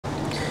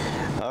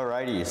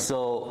Alrighty,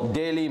 so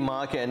daily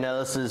market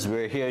analysis.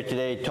 We're here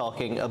today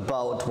talking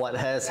about what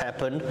has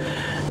happened.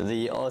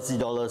 The Aussie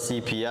dollar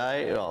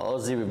CPI,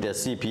 Aussie with their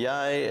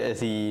CPI,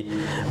 the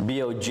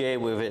BoJ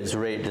with its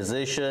rate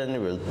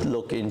decision. We'll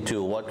look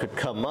into what could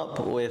come up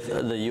with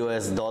the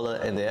US dollar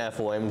and the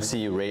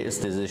FOMC rates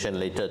decision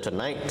later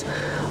tonight,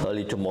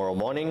 early tomorrow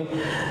morning.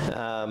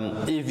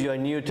 If you're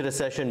new to the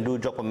session, do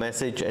drop a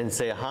message and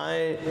say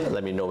hi.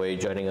 Let me know where you're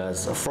joining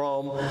us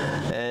from.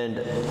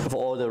 And for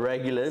all the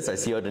regulars, I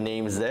see all the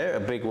names there. A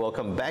big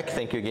welcome back.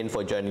 Thank you again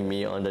for joining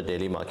me on the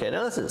daily market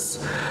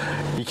analysis.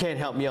 You can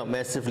help me out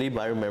massively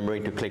by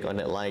remembering to click on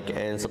that like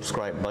and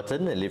subscribe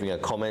button and leaving a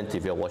comment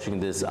if you're watching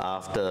this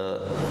after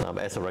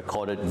as a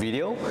recorded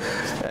video.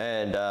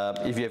 And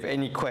if you have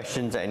any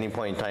questions at any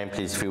point in time,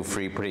 please feel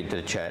free to put it into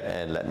the chat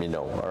and let me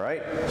know. All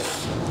right.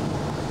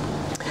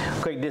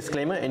 Quick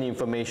disclaimer, any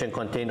information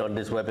contained on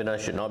this webinar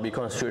should not be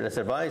construed as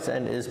advice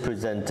and is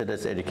presented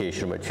as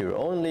educational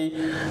material only.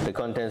 The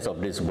contents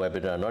of this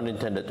webinar are not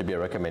intended to be a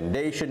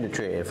recommendation to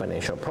trade a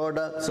financial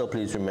product, so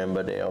please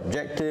remember their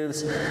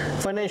objectives,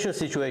 financial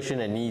situation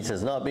and needs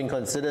has not been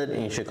considered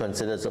and you should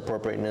consider its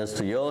appropriateness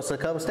to your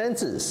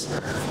circumstances.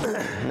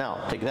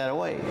 Now, take that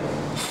away.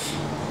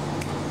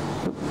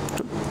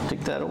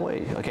 Take that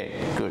away. Okay,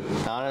 good.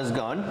 Now that's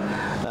gone.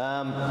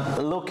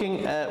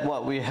 Looking at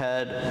what we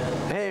had.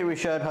 Hey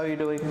Richard, how are you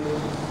doing?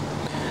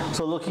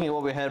 So looking at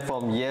what we had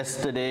from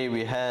yesterday,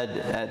 we had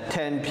at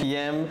 10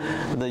 p.m.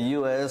 the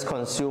US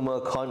consumer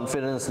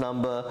confidence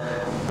number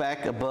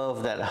back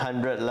above that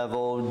 100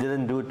 level,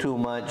 didn't do too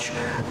much.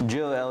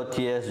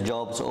 GLTS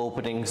jobs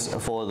openings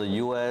for the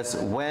US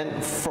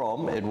went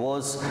from, it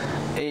was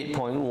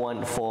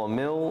 8.14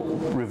 mil,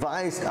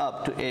 revised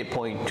up to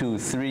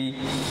 8.23,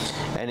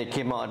 and it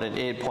came out at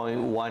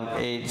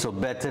 8.18, so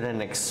better than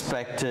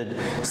expected,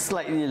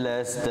 slightly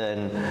less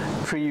than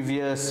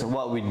previous.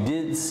 What we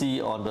did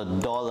see on the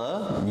dollar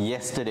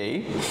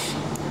yesterday,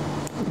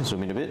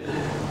 zoom in a bit.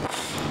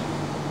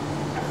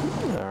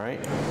 All right.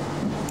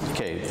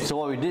 Okay, so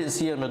what we did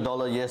see on the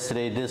dollar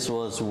yesterday, this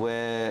was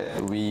where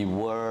we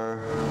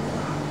were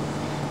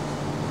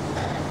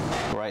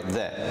right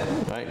there,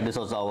 right? This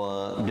was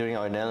our, during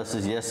our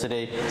analysis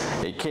yesterday,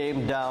 it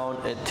came down,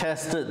 it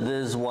tested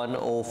this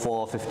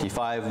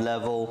 104.55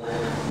 level,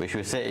 which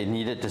we said it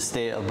needed to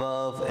stay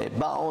above. It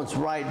bounced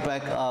right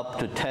back up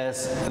to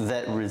test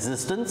that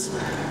resistance,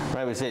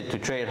 right? We said to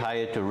trade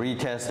higher to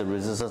retest the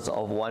resistance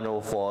of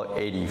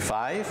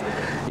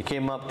 104.85. It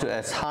came up to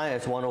as high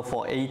as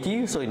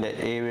 104.80, so in that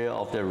area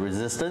of the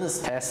resistance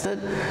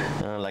tested,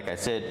 like I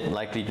said,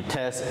 likely to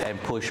test and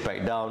push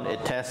back down.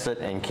 It tested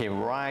and came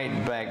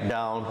right back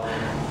down,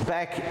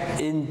 back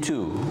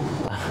into,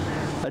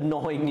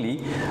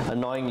 annoyingly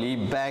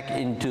back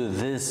into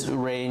this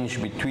range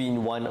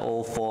between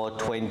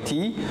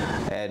 104.20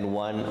 and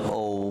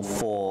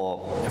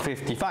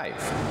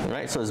 104.55,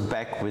 right? So it's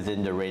back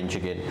within the range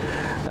again.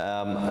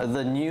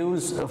 The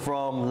news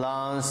from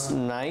last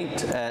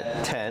night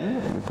at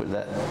 10, let me put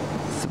that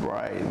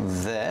right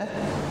there.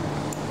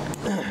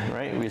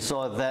 Right, we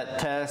saw that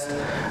test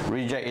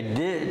reject. It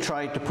did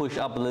try to push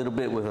up a little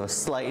bit with a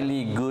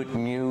slightly good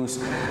news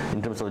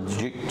in terms of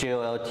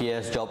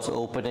GLTS jobs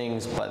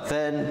openings, but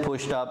then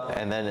pushed up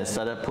and then it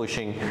started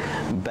pushing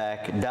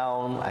back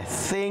down. I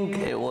think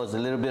it was a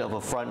little bit of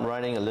a front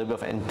running, a little bit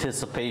of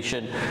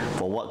anticipation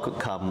for what could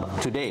come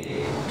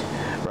today.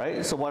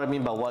 Right, so what I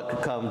mean by what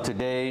could come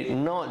today,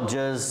 not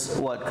just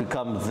what could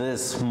come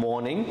this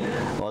morning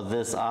or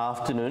this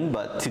afternoon,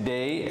 but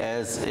today,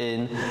 as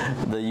in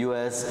the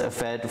US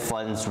Fed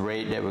funds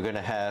rate that we're going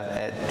to have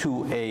at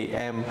 2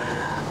 a.m.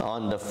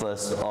 on the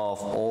 1st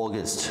of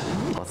August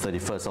or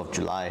 31st of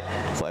July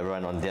for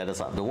everyone on the other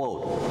side of the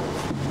world.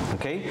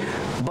 Okay,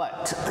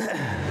 but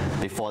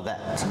before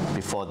that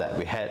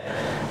we had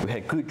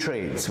good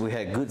trades, we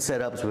had good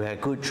setups, we had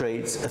good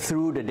trades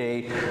through the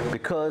day,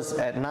 because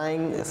at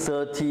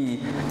 9:30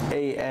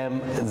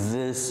 a.m.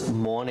 this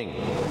morning,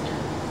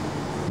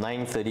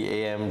 9:30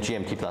 a.m.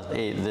 GMT plus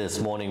 8 this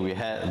morning, we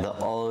had the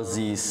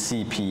Aussie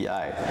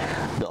CPI.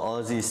 The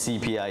Aussie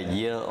CPI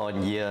year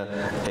on year,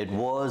 it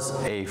was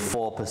a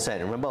 4%.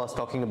 Remember I was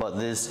talking about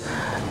this.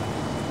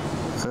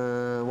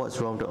 What's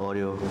wrong with the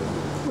audio?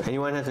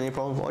 Anyone has any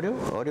problem with audio?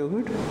 Audio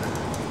good?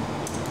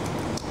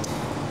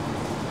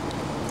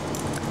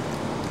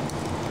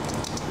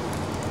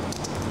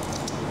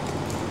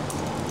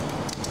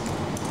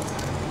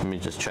 Let me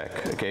just check,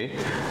 okay?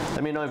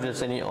 Let me know if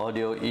there's any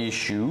audio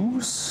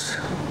issues.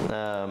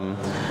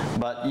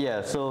 But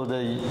yeah, so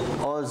the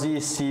Aussie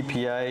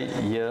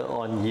CPI year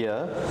on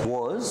year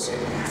was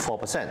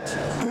 4%.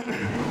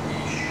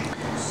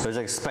 It was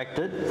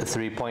expected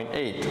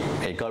 3.8.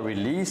 It got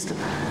released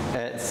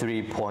at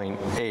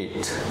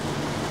 3.8.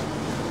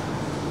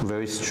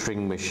 Very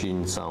string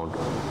machine sound.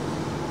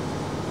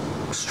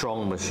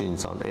 Strong machine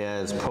sound. Yeah,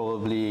 it's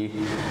probably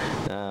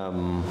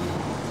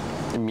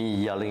me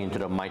yelling into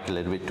the mic a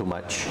little bit too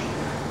much,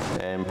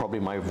 and probably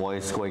my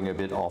voice going a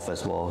bit off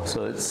as well.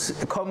 So it's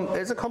a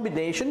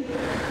combination.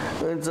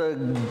 It's a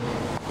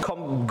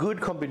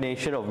good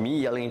combination of me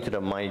yelling into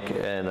the mic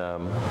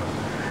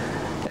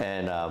and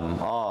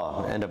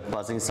And the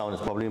buzzing sound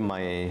is probably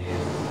my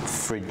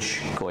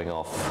fridge going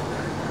off.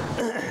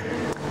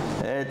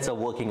 It's a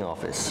working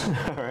office,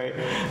 all right?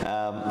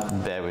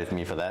 Bear with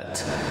me for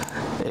that.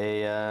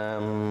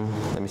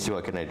 Let me see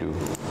what can I do.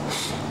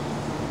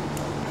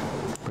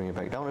 Bring it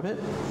back down a bit.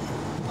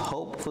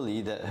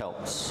 Hopefully that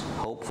helps.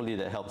 Hopefully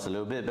that helps a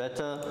little bit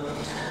better.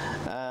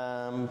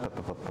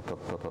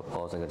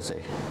 What was I going to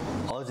say?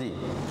 Aussie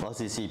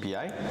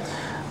CPI.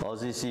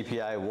 Aussie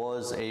CPI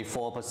was a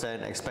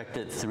 4%,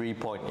 expected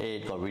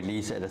 3.8, got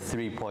released at a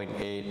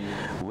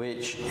 3.8,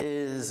 which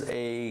is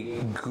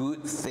a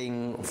good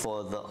thing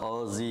for the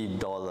Aussie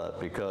dollar,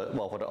 because,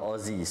 well, for the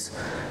Aussies,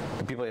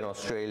 the people in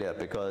Australia,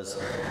 because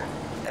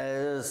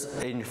as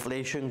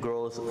inflation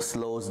growth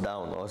slows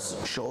down, or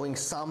showing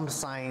some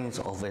signs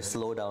of a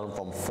slowdown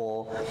from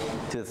 4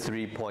 to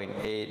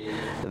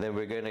 3.8, then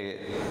we're going to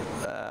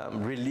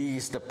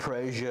release the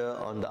pressure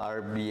on the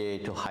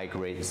RBA to hike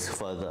rates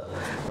further,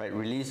 right?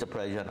 Release the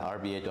pressure on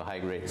RBA to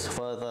hike rates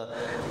further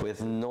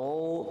with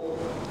no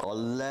to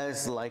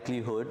less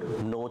likelihood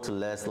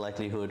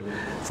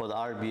for the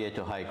RBA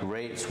to hike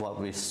rates. What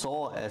we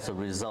saw as a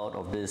result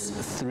of this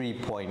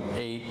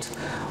 3.8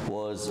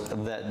 was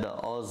that the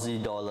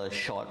Aussie dollar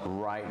shot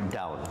right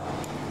down,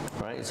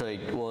 right? So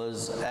it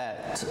was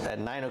at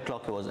 9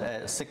 o'clock, it was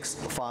at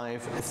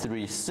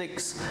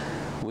 6,536.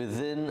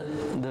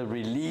 Within the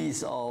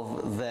release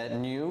of that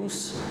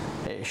news,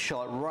 it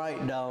shot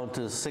right down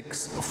to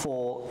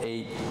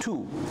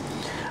 6,482.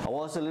 I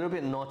was a little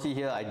bit naughty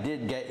here. I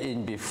did get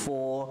in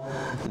before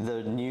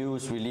the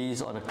news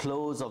release on the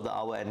close of the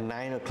hour at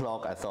 9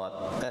 o'clock. I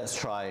thought, let's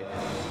try.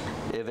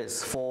 If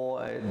it's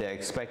 4, they're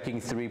expecting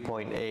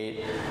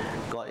 3.8.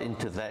 Got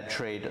into that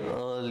trade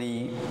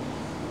early.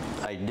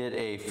 I did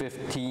a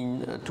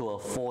 15 to a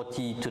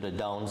 40 to the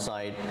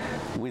downside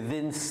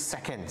within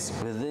seconds,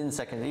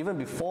 even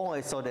before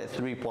I saw that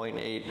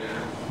 3.8,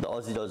 the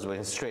Aussie dollars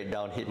went straight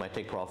down, hit my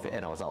take profit,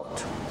 and I was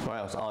out. Right,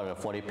 I was out at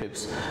 40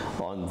 pips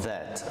on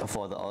that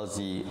for the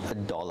Aussie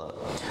dollar.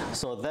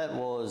 So that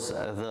was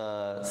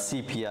the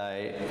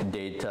CPI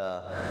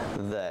data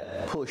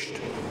that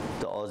pushed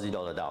the Aussie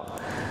dollar down.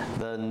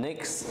 The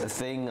next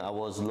thing I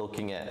was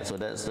looking at, so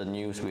that's the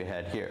news we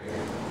had here.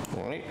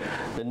 All right.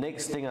 The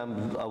next thing I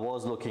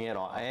was looking at,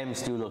 or I am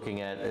still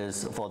looking at,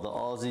 is for the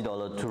Aussie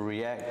dollar to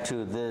react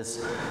to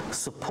this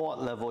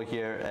support level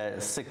here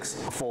at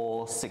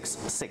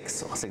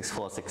 6,466 or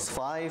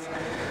 6,465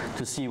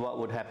 to see what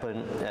would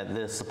happen at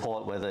this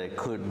support, whether it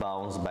could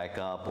bounce back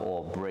up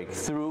or break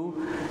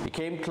through. It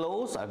came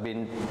close. I've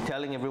been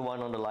telling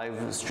everyone on the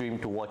live stream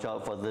to watch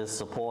out for this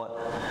support.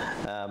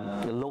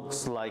 It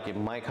looks like it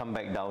might come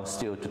back down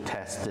still to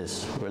test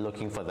this. We're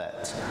looking for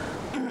that.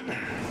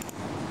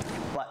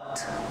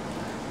 But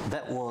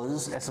that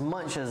was, as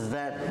much as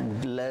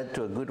that led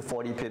to a good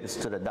 40 pips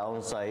to the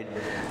downside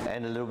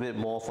and a little bit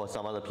more for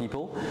some other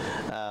people,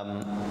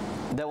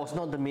 that was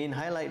not the main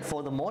highlight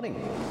for the morning.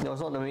 That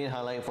was not the main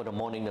highlight for the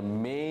morning. The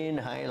main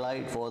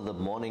highlight for the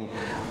morning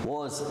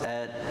was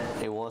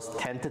it was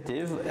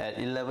tentative at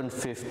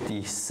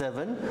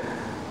 11:57.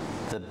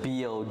 The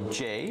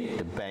BoJ,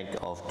 the Bank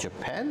of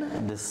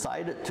Japan,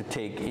 decided to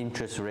take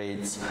interest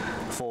rates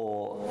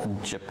for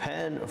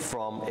Japan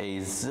from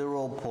a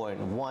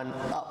 0.1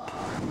 up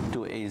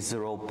to a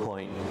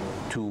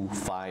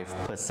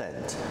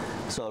 0.25%.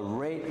 So a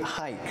rate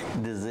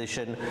hike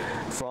decision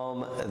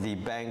from the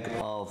Bank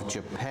of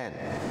Japan.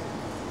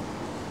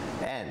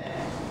 And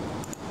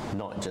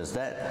not just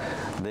that,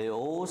 they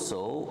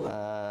also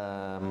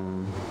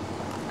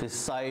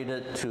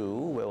decided to,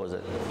 where was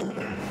it?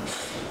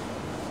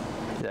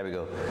 There we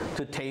go.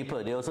 To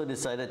taper. They also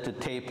decided to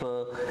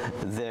taper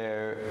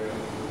their,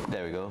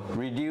 there we go,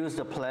 reduce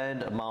the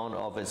planned amount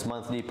of its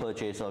monthly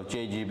purchase of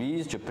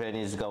JGBs,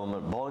 Japanese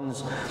government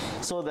bonds,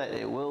 so that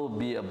it will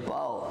be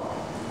about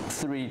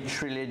 3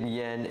 trillion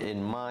yen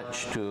in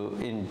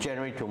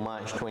January to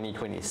March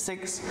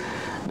 2026.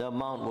 The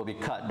amount will be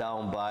cut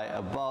down by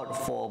about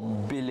 4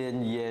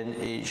 billion yen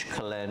each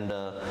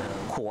calendar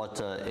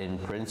quarter in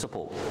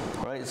principle.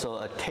 Right? So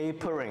a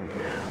tapering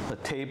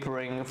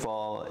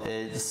for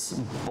its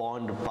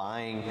bond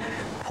buying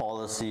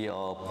policy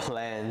or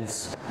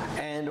plans,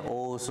 and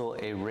also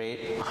a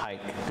rate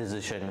hike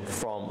decision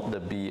from the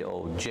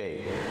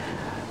BoJ.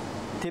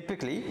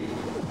 Typically,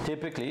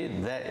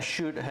 that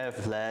should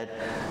have led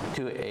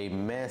to a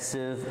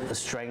massive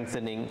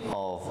strengthening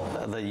of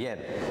the yen.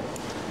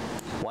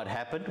 What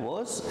happened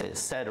was it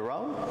sat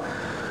around.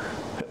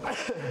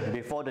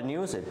 Before the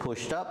news, it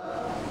pushed up.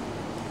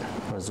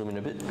 I'll zoom in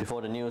a bit.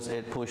 Before the news,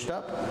 it pushed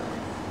up.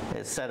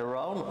 It sat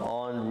around.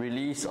 On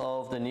release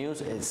of the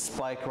news, it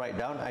spiked right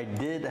down. I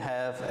did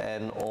have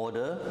an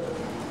order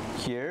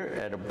here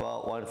at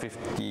about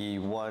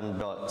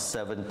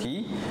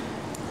 151.70.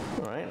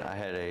 Right, I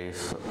had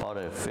about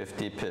a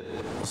 50 pip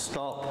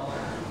stop.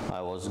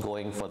 I was was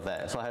going for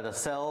that. So I had a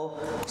sell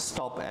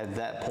stop at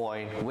that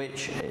point,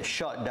 which it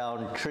shot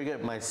down,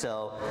 triggered my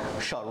sell,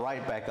 shot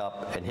right back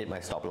up and hit my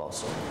stop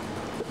loss.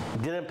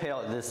 Didn't pay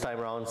out this time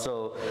around,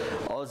 so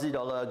Aussie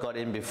dollar got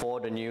in before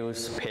the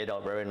news, paid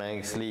out very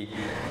nicely.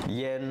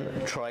 Yen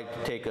tried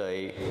to take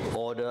a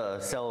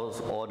sell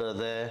order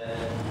there,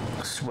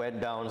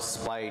 went down,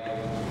 spiked,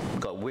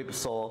 got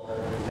whipsaw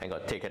and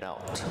got taken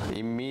out.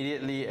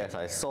 Immediately as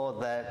I saw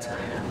that,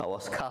 I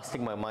was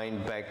casting my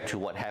mind back to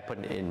what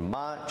happened in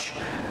March,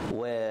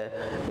 where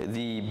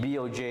the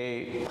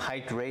BoJ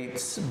hiked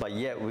rates, but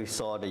yet we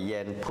saw the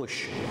yen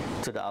push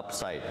to the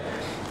upside.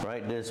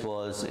 Right? This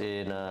was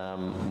in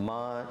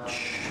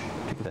March,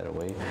 take that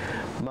away,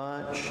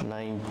 March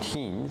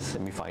 19th,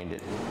 let me find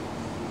it.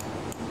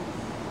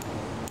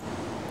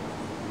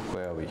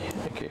 Where are we?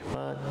 Okay,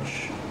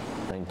 March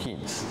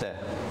 19th, there.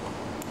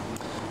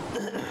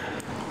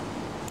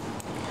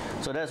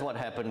 So that's what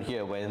happened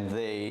here when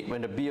the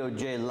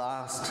BoJ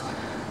last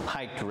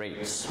hiked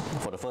rates.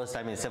 For the first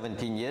time in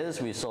 17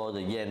 years, we saw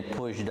the yen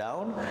push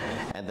down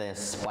and then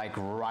spike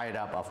right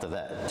up after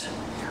that.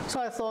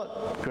 So I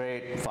thought,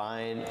 great,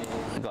 fine,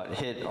 I got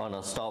hit on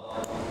a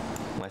stop.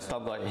 My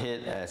stop got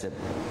hit as it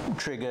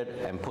triggered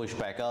and pushed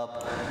back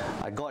up.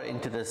 I got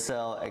into the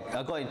sell, I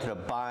got into the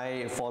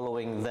buy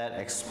following that,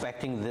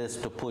 expecting this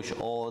to push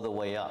all the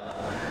way up.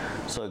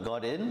 So I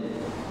got in,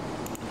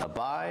 a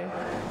buy,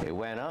 it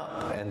went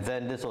up, and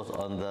then this was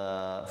on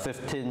the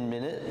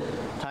 15-minute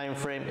time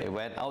frame. It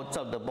went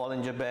outside the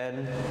Bollinger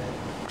Band,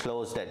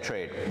 closed that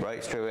trade,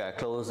 right? Straight away I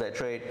closed that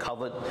trade,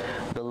 covered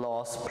the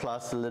loss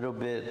plus a little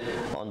bit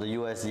on the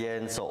US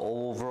yen, so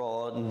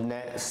overall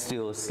net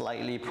still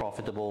slightly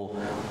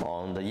profitable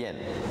on the yen.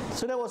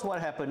 So that was what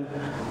happened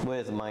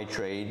with my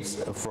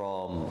trades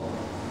from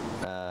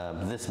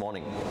this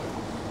morning.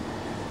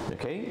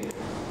 Okay.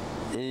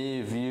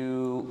 If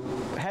you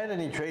had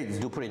any trades,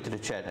 do put it into the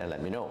chat and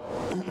let me know.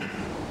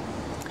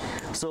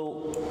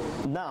 So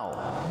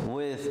now,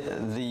 with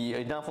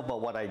enough about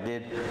what I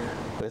did,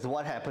 with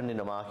what happened in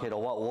the market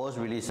or what was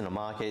released in the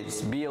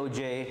markets,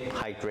 BoJ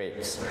hiked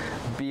rates,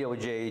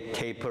 BoJ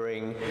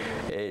tapering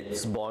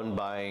its bond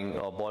buying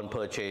or bond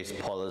purchase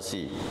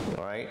policy,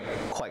 all right,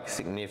 quite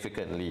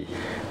significantly.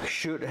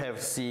 Should have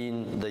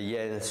seen the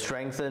yen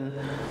strengthen,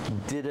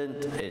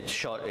 didn't.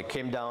 It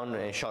came down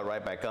and shot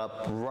right back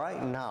up.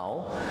 Right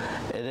now,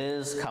 it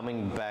is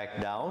coming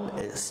back down.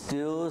 It's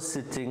still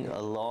sitting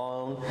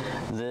along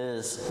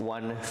this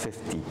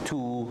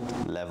 152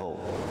 level,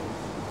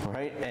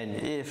 right? And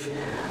if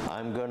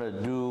I'm gonna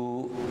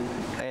do,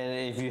 and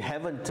if you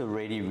haven't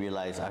already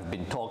realized, I've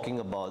been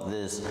talking about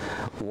this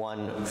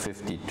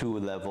 152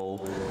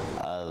 level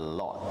a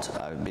lot.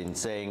 I've been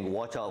saying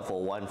watch out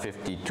for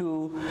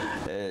 152.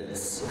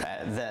 It's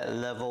at that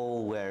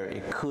level where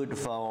it could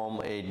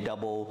form a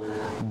double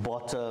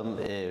bottom,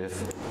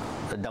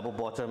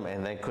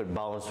 and then could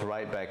bounce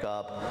right back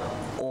up,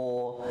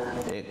 or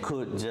it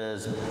could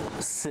just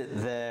sit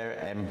there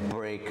and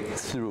break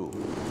through.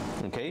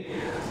 Okay,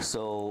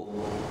 so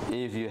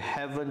if you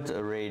haven't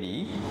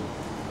already,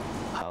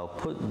 I'll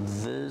put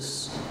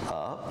this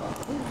up.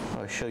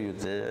 I'll show you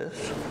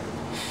this.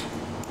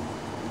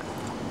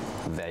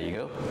 There you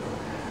go.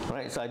 All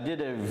right, so I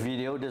did a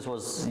video. This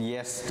was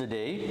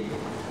yesterday,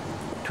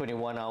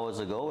 21 hours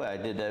ago. I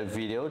did a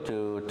video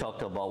to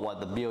talk about what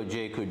the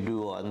BoJ could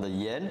do on the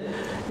yen.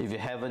 If you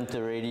haven't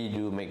already,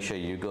 do make sure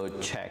you go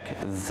check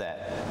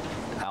that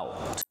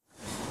out,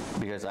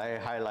 because I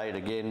highlight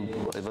again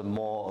even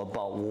more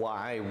about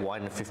why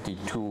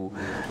 152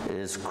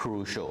 is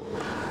crucial.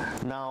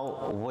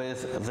 Now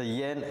with the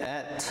yen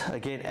at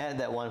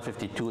that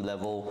 152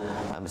 level,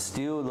 I'm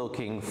still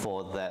looking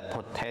for that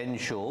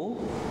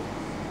potential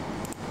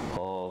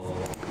of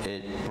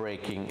it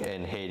breaking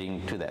and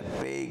heading to that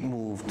big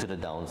move to the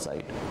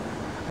downside.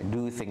 I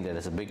do think that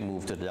there's a big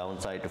move to the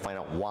downside. To find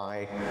out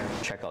why,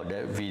 check out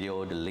that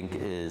video, the link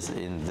is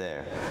in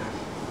there.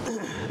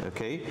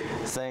 Okay,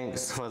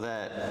 thanks for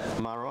that,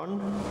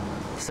 Maron.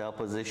 Sell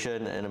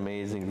position, an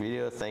amazing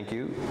video, thank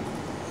you.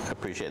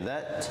 Appreciate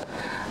that.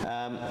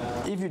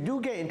 If you do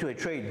get into a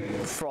trade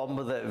from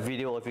that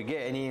video, if you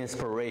get any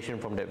inspiration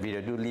from that video,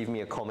 do leave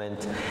me a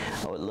comment.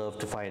 I would love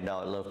to find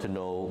out, love to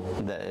know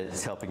that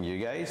it's helping you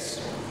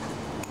guys.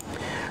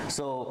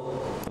 So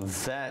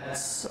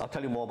that's, I'll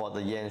tell you more about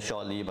the yen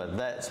shortly, but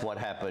that's what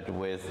happened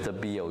with the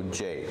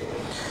BoJ.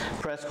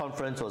 Press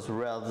conference was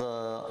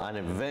rather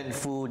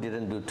uneventful,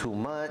 didn't do too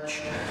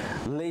much.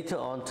 Later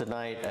on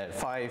tonight at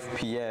 5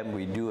 p.m.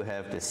 we do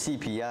have the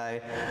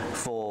CPI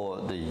for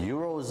the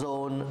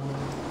Eurozone.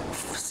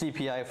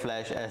 CPI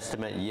flash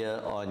estimate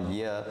year on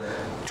year,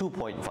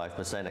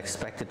 2.5%,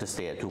 expected to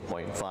stay at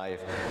 2.5.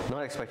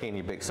 Not expecting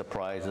any big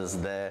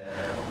surprises there.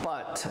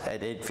 But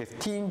at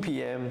 8:15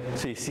 p.m.,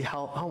 so you see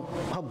how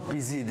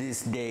busy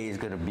this day is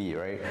going to be,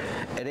 right?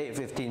 At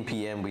 8:15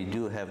 p.m. we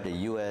do have the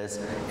US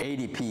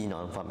ADP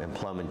non-farm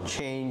employment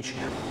change,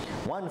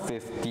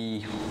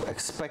 150,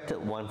 expected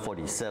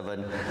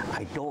 147.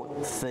 I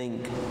don't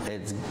think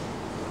it's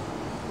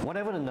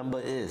whatever the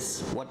number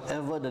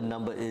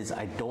is,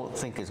 I don't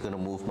think it's going to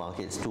move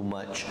markets too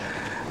much,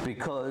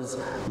 because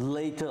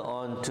later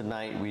on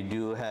tonight we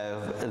do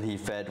have the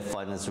Fed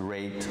funds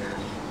rate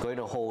going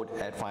to hold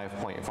at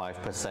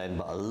 5.5%,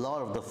 but a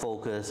lot of the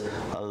focus,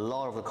 a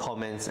lot of the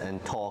comments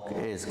and talk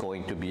is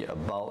going to be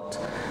about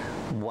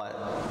what,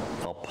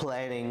 or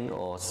planning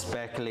or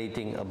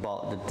speculating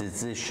about the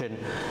decision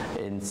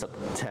in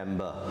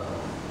September.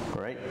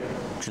 Right?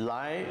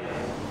 July,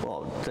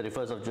 well,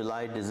 31st of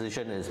July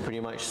decision is pretty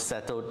much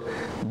settled,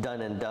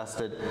 done and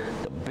dusted.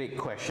 The big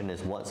question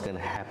is what's going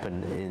to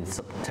happen in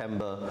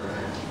September.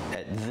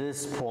 At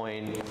this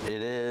point,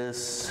 it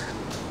is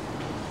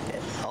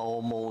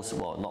almost,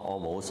 well, not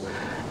almost,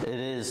 it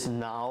is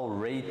now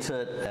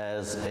rated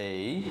as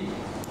a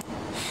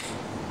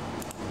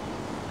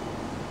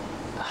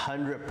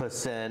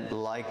 100%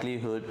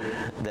 likelihood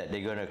that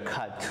they're going to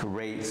cut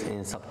rates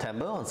in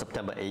September, on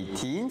September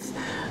 18th.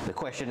 The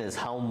question is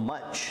how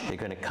much they're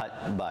going to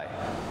cut by,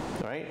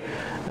 right?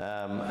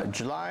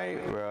 July,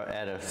 we're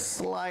at a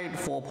slight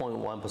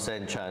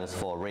 4.1% chance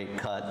for a rate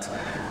cut.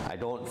 I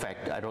don't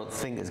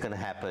think it's going to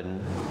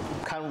happen.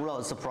 Can't rule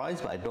out a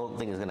surprise, but I don't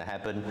think it's going to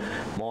happen.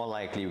 More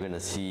likely, we're going to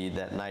see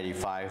that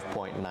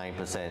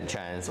 95.9%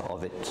 chance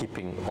of it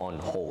keeping on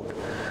hold.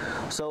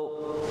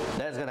 So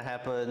that's going to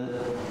happen.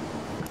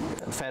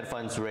 Fed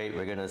funds rate,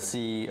 we're going to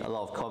see a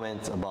lot of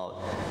comments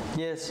about,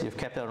 yes, you've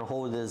kept it on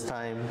hold this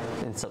time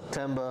in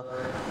September.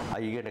 Are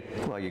you going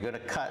to, well, you're going to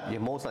cut,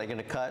 you're most likely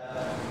going to cut.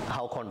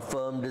 How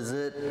confirmed is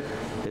it?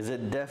 Is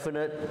it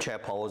definite? Chair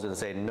Powell is going to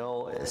say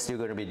no, it's still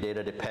going to be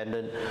data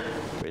dependent.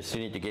 We still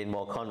need to gain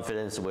more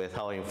confidence with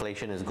how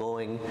inflation is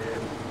going.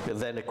 And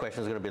then the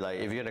question is going to be like,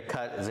 if you're going to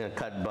cut, is it going to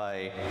cut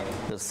by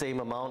the same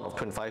amount of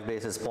 25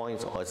 basis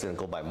points, or is it going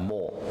to go by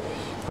more,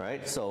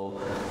 right? So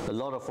a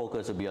lot of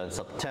focus will be on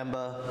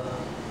September.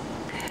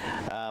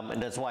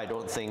 And that's why I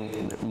don't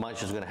think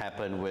much is going to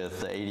happen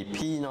with the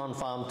ADP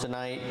non-farm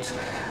tonight.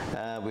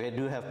 We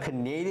do have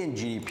Canadian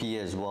GDP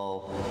as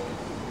well.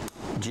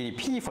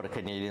 GDP for the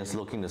Canadians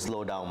looking to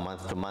slow down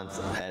month to month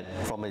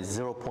from a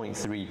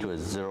 0.3 to a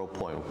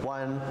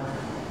 0.1.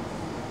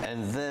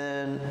 And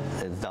then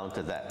it's down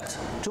to that.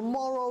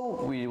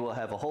 Tomorrow we will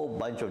have a whole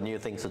bunch of new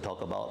things to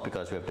talk about,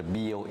 because we have the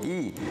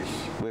BoE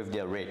with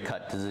their rate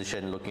cut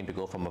decision looking to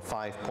go from a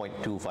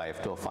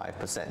 5.25 to a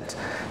 5%.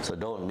 So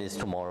don't miss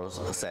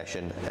tomorrow's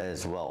session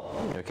as well,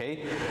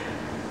 okay?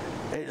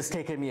 It's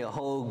taken me a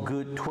whole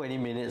good 20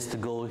 minutes to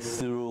go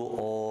through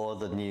all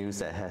the news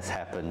that has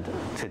happened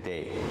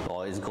today,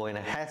 or has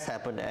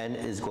happened and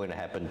is going to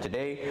happen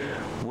today.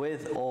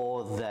 With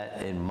all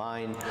that in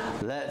mind,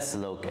 let's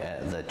look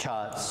at the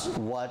charts.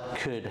 What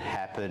could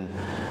happen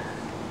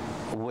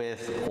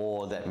with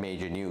all that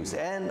major news?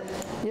 And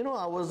you know,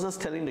 I was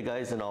just telling the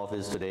guys in the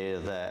office today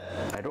that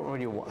I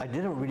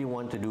didn't really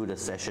want to do the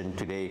session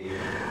today,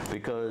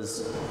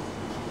 because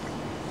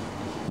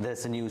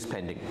there's a news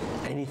pending.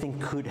 Anything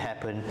could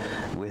happen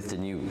with the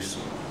news.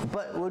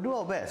 But we'll do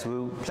our best.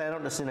 We'll plan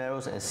out the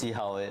scenarios and see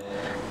how it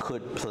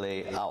could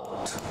play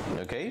out.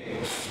 Okay?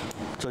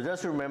 So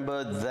just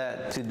remember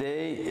that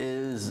today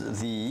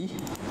is the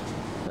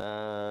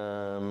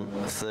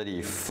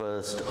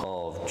 31st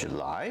of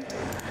July.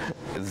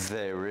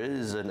 There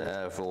is an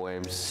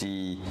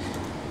FOMC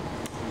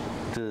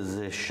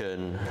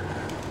decision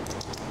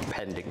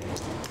pending.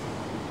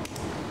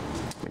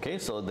 Okay,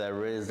 so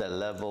there is that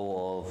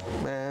level of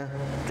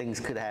things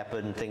could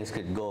happen, things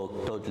could go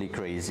totally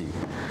crazy.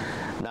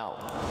 Now,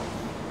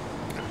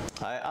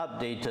 I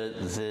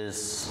updated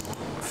this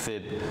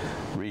fib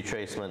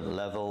retracement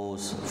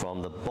levels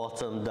from the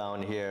bottom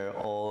down here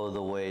all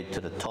the way to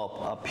the top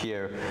up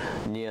here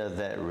near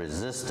that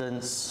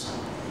resistance.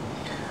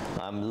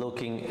 I'm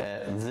looking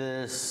at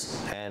this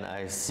and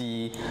I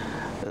see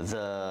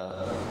the,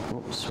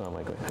 oops, where am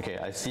I going? Okay,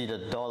 I see the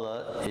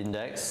dollar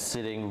index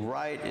sitting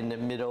right in the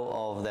middle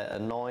of that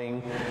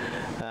annoying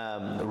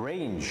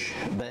range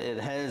that it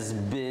has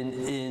been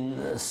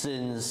in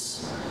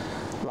since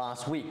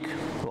last week.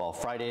 Well,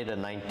 Friday the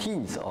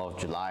 19th of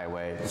July,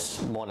 where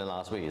it's more than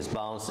last week. It's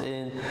bounced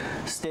in,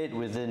 stayed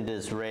within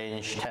this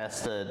range,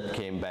 tested,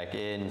 came back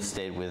in,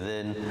 stayed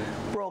within,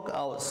 broke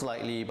out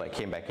slightly, but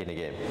came back in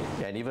again.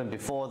 And even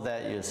before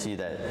that, you'll see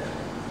that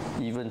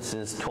even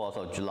since 12th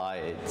of July,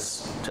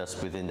 it's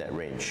just within that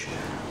range.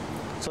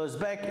 So it's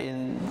back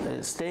in,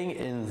 it's staying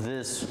in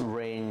this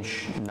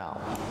range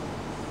now.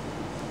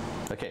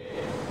 Okay.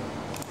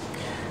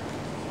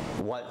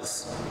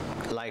 What's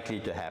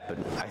likely to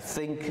happen? I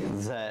think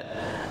that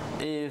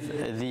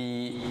if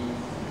the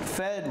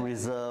Fed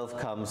Reserve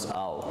comes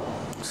out,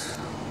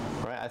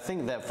 right, I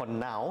think that for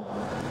now,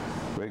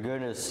 we're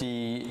going to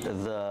see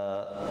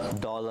the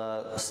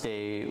dollar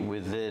stay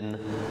within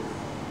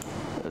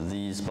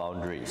these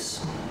boundaries,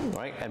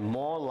 right? And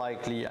more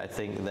likely, I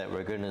think that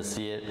we're going to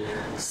see it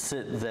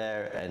sit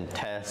there and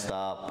test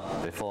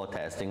up before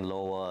testing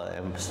lower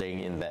and staying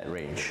in that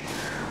range.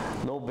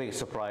 No big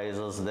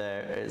surprises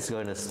there. It's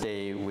going to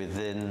stay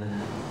within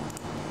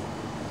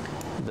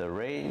the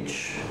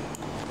range,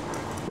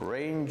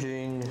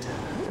 ranging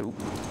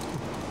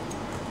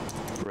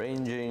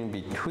ranging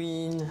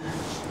between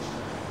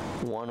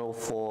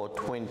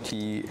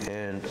 104.20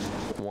 and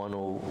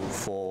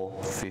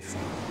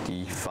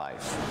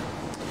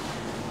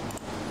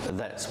 104.55.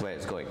 That's where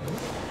it's going.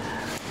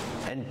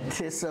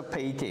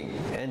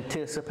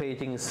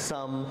 Anticipating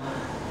some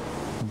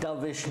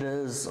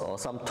dovishness or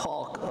some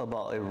talk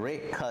about a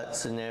rate cut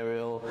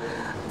scenario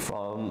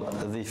from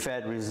the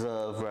Fed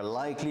Reserve. We're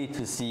likely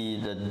to see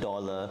the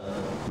dollar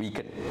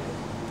weaken,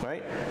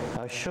 right?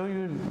 I'll show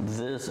you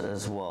this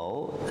as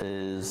well,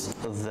 is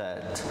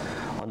that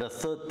on the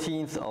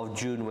 13th of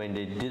June, when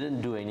they didn't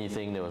do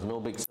anything, there was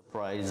no big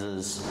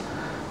surprises.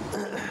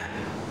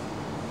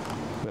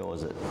 Where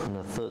was it? On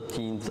the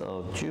 13th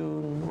of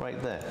June,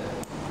 right there.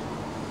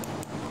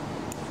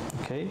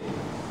 Okay,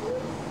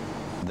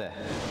 there.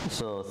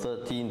 So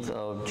 13th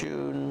of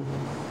June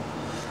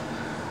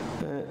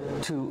at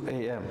 2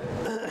 a.m.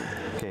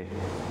 Okay,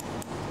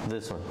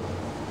 this one.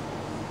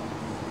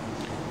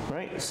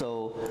 Right,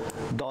 so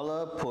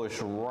dollar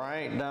pushed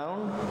right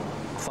down,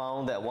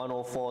 found that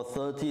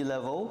 104.30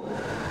 level.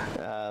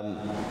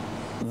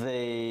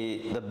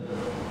 The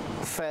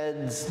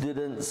Feds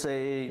didn't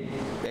say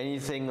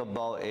anything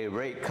about a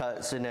rate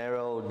cut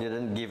scenario,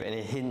 didn't give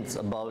any hints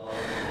about,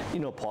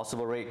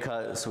 possible rate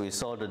cuts. We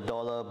saw the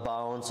dollar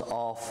bounce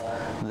off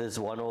this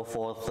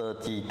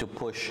 104.30 to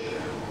push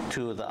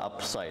to the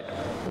upside,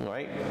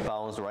 right?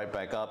 Bounced right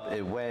back up.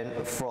 It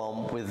went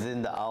from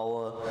within the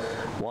hour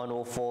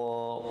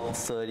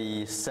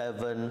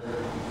 104.37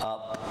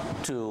 up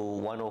to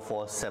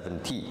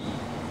 104.70.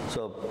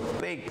 So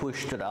big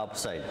push to the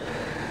upside.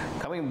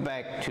 Coming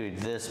back to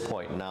this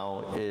point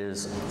now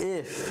is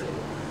if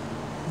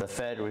the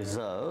Fed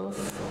Reserve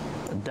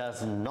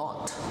does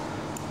not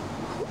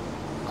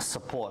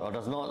support or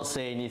does not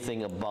say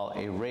anything about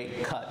a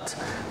rate cut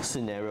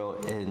scenario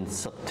in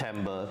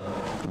September,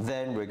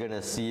 then we're going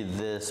to see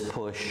this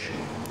push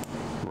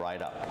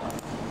right up.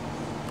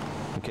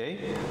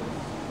 Okay?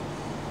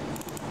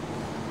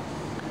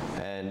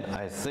 And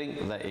I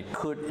think that it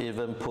could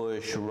even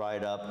push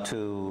right up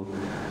to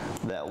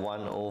that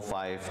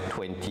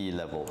 105.20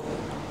 level.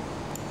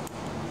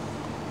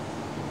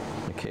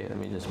 Okay, let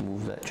me just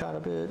move that chart a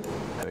bit.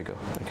 There we go.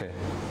 Okay.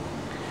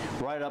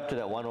 Right up to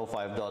that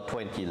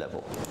 105.20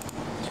 level.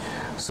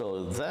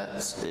 So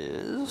that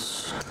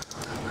is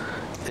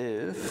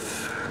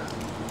if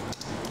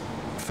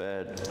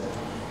Fed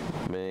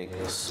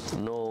makes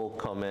no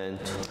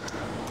comment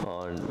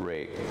on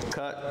rate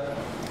cut,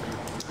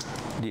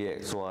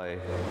 DXY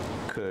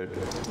could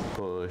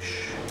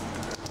push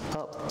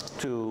up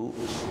to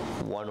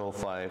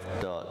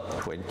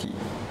 105.20.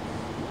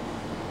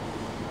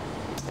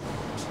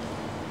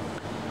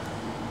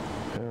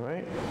 All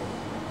right.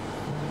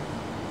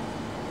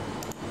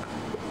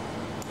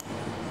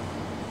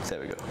 There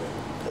we go.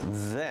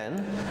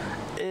 Then,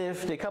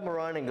 if they come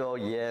around and go,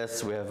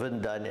 yes, we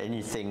haven't done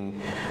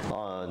anything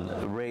on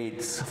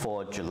rates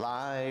for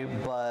July,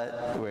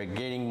 but we're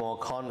gaining more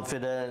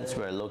confidence,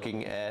 we're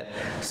looking at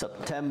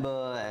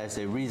September as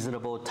a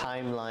reasonable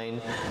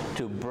timeline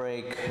to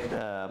break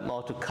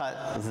or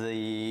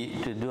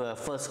to do a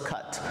first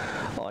cut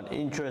on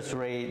interest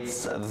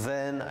rates,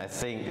 then I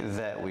think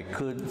that we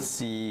could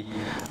see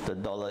the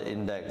dollar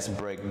index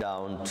break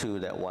down to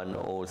that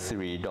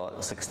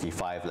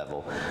 103.65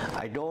 level.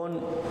 I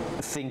don't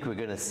think we're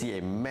going to see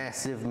a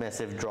massive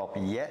drop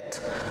yet,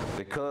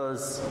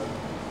 because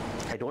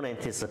I don't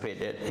anticipate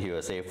that he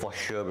will say for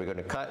sure we're going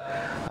to cut.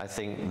 I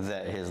think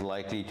that he's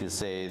likely to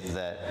say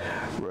that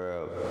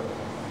we're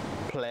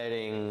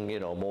planning,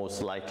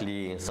 most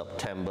likely in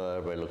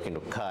September we're looking to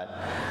cut.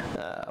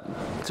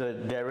 So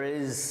there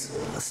is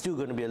still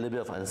going to be a little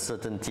bit of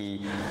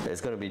uncertainty.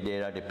 It's going to be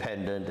data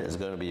dependent. It's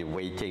going to be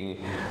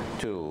waiting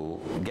to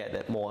get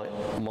that more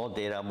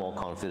data, more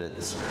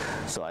confidence.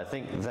 So I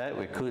think that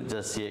we could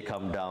just see it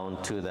come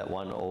down to that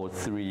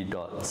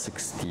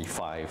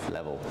 103.65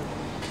 level.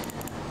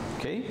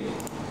 Okay.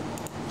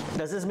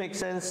 Does this make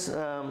sense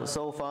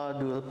so far?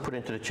 Do put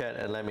into the chat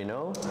and let me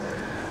know.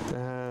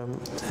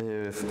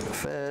 If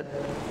Fed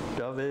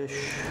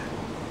dovish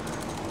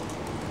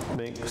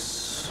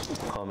makes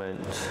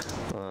comment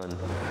on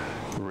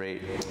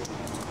rate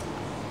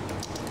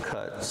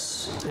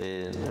cuts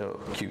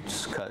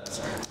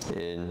cuts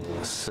in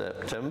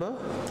September,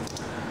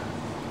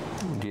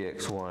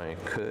 DXY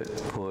could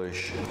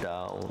push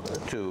down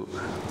to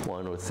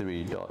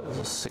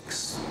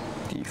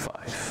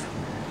 103.65.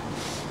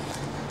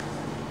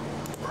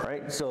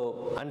 Right,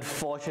 so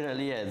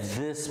unfortunately at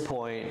this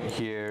point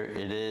here,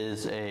 it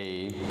is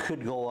a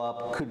could go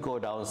up, could go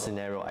down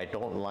scenario. I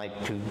don't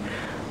like to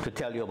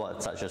tell you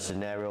about such a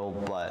scenario,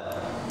 but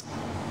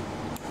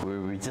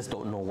we just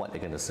don't know what they're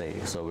going to say.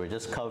 So we're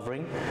just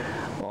covering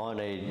on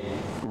a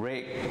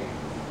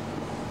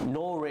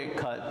no rate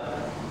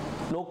cut,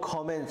 no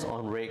comments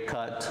on rate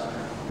cut.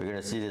 We're going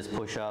to see this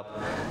push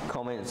up.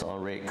 Comments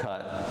on rate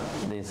cut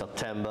in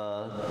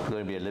September,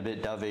 going to be a little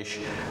bit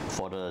dovish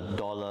for the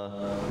dollar.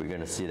 We're going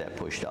to see that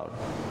push down.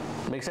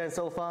 Make sense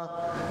so far?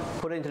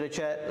 Put it into the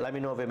chat. Let me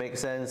know if it makes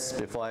sense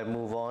before I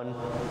move on.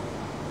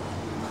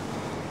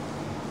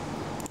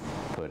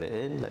 put it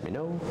in, let me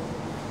know.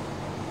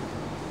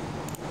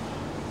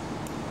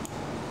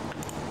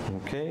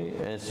 Okay,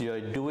 as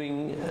you're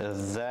doing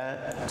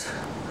that,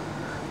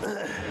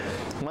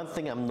 one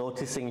thing I'm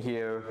noticing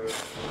here,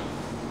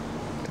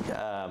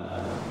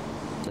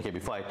 okay,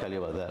 before I tell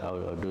you about that,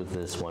 I'll do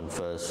this one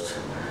first,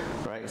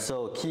 right?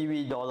 So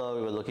Kiwi dollar,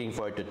 we were looking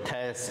for it to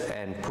test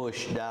and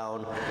push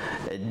down.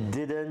 It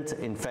didn't.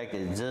 In fact,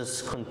 it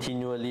just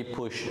continually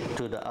pushed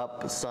to the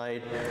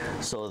upside.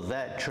 So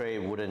that trade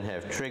wouldn't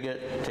have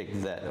triggered.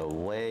 Take that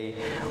away.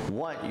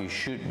 What you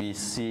should be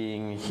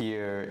seeing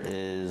here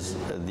is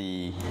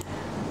the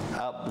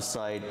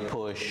upside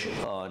push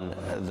on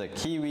the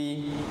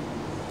Kiwi.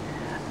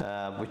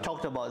 We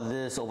talked about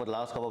this over the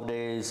last couple of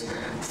days,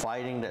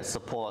 finding that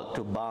support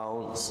to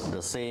bounce,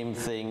 the same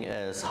thing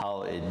as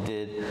how it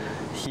did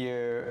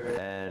here,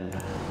 and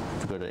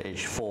if we go to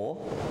H4,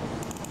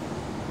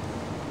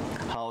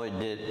 how it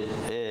did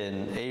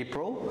in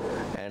April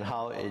and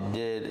how it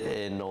did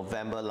in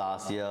November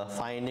last year,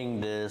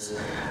 finding this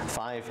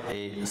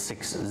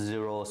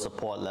 5860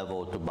 support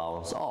level to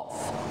bounce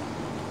off.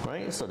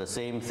 Right? So the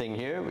same thing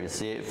here, we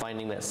see it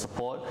finding that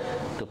support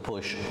to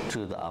push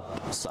to the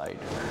upside.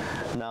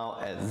 Now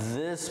at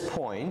this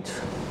point,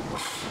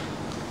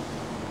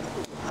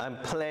 I'm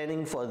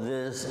planning for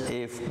this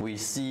if we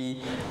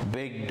see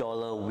big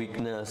dollar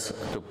weakness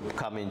to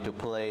come into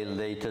play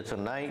later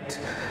tonight,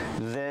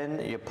 then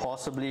you're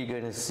possibly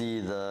going to see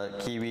the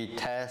Kiwi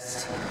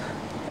test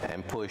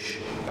and push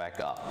back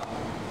up.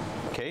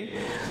 Okay,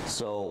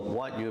 so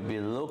what you'll be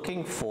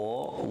looking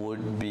for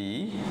would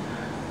be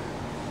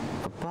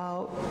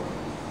about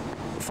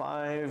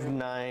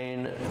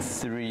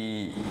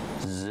 5930,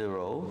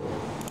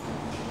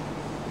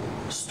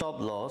 stop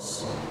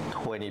loss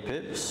 20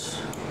 pips,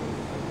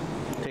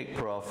 take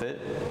profit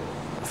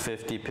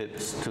 50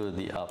 pips to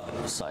the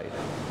upside.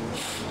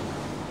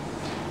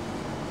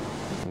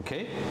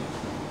 Okay,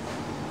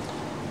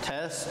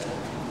 test,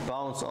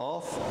 bounce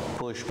off,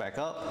 push back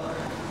up.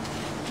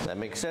 That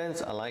makes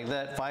sense. I like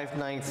that.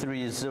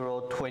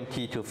 5930,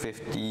 20 to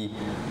 50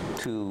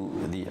 to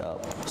the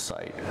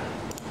upside.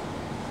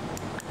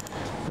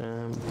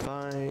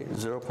 Buy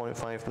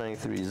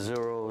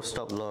 0.5930,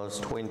 stop loss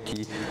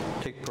 20,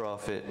 take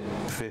profit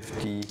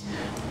 50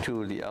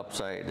 to the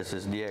upside. This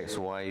is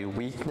DXY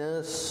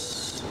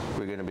weakness.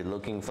 We're going to be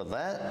looking for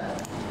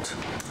that.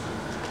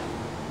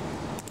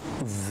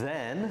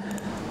 Then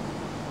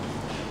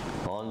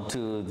on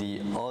to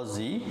the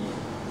Aussie.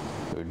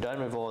 We're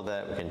done with all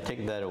that. We can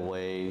take that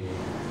away.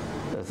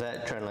 If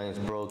that trend line is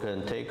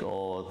broken, take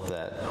all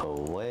that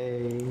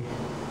away.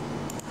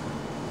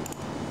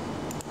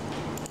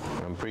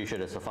 I'm pretty sure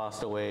there's a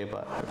faster way,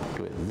 but I have to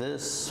do it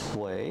this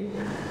way.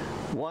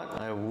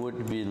 What I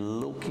would be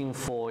looking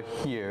for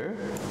here,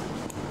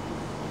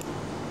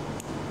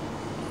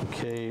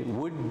 okay,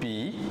 would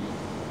be,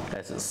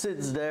 as it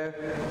sits there,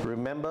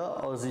 remember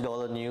Aussie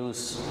dollar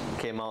news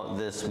came out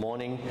this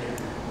morning.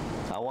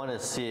 I want to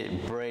see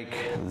it break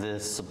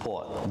this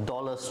support.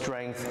 Dollar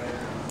strength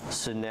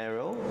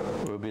scenario,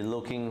 we'll be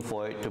looking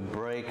for it to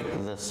break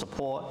the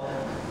support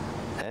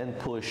and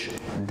push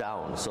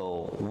down.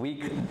 So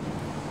weak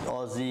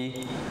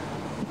Aussie,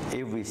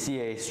 if we see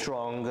a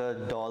stronger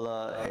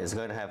dollar, it's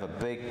going to have a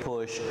big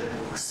push.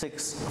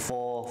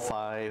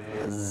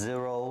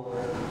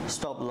 6450,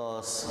 stop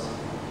loss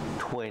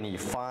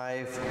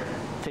 25,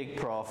 take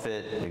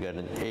profit. You got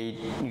a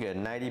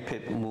 90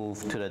 pip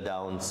move to the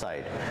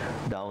downside,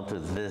 down to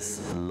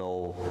this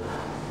low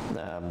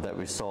that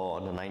we saw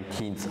on the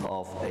 19th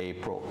of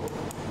April.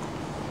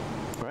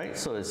 Right,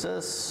 so it's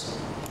just,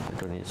 I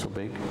don't need it so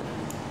big.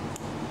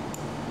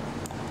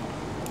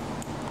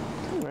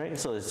 Right,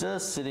 so it's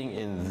just sitting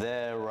in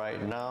there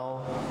right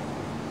now.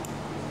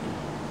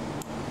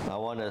 I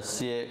want to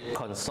see it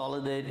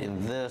consolidate in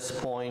this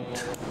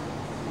point.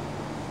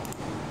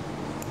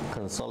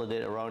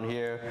 Consolidate around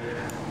here,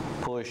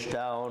 push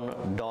down,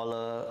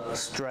 dollar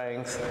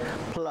strength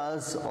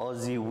plus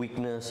Aussie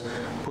weakness,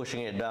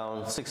 pushing it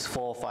down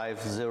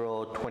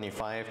 6450,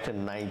 25 to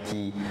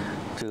 90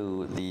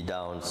 to the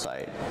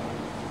downside.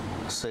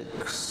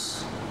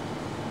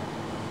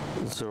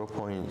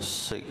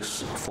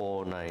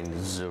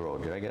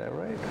 0.6490. Did I get that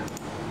right?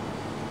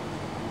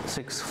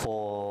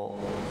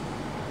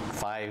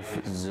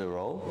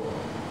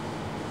 6450.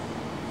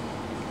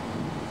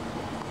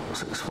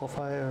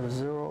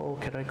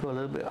 6450, can I go a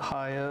little bit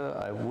higher?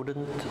 I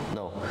wouldn't,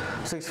 no.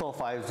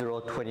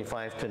 6450,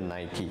 25 to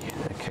 90,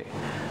 okay.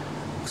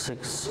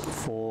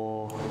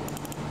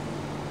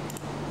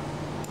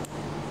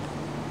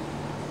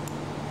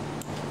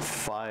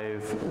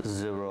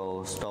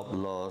 6450, stop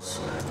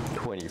loss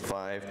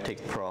 25,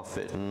 take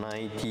profit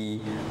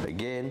 90.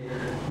 Again,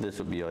 this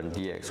will be on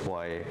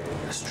DXY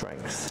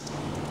strength.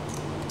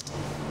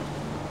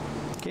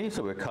 Okay,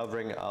 so we're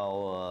covering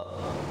our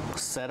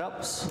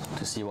setups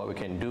to see what we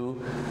can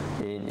do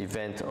in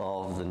event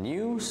of the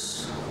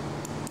news.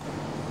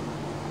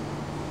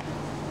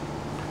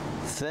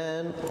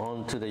 then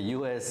on to the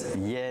US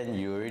yen.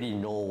 You already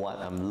know what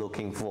I'm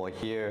looking for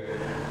here.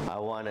 I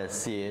want to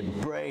see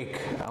it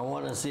break. I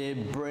want to see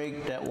it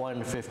break that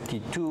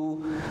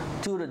 152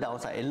 to the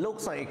downside. It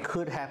looks like it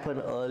could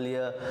happen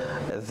earlier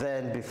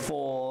than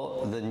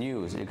before the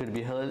news. It could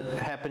be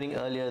happening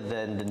earlier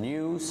than the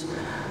news.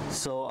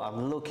 So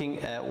I'm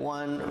looking at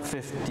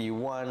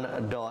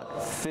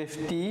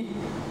 151.50.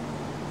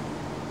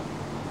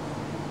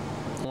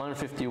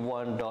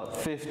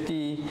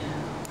 151.50.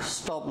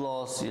 Stop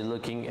loss, you're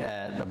looking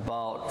at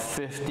about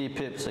 50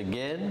 pips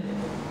again.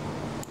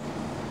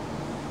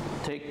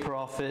 Take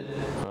profit,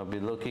 I'll be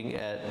looking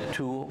at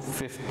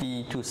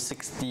 250 to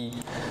 60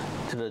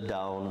 to the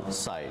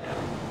downside.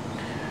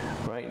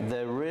 Right,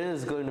 there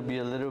is going to be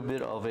a little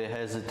bit of a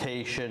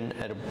hesitation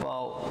at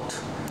about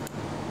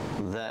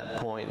that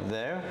point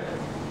there.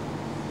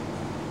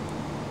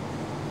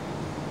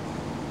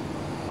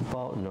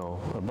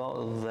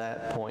 About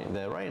that point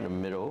there, right in the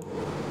middle.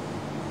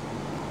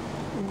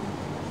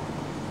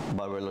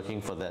 But we're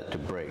looking for that to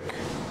break.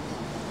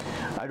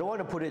 I don't want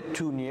to put it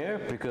too near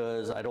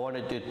because I don't want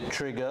it to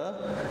trigger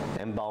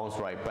and bounce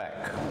right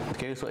back.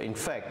 Okay, so in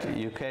fact,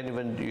 you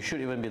should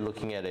even be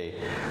looking at a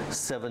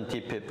 70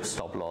 pip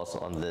stop loss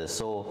on this.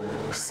 So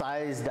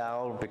size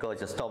down because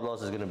your stop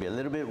loss is going to be a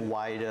little bit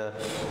wider,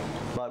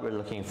 but we're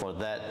looking for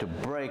that to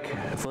break.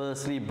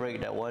 Firstly,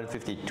 break that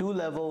 152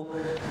 level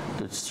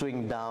to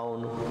swing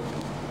down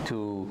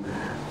to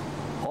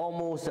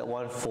almost at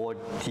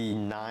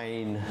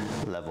 149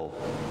 level.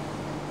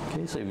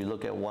 Okay, so if you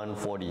look at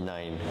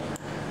 149, it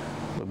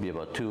would be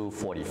about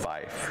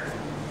 245.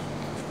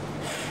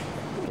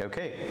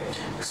 Okay,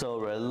 so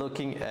we're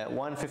looking at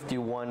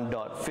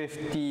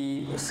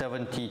 151.50,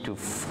 70 to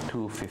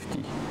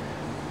 250.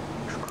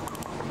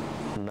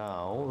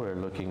 Now we're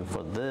looking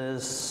for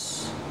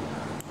this.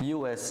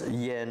 US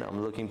yen,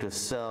 I'm looking to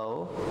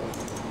sell.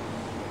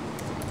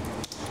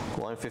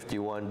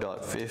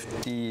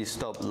 151.50,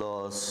 stop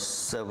loss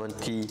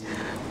 70,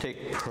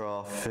 take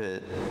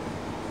profit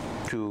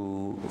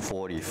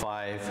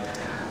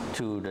 245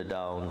 to the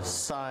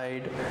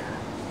downside.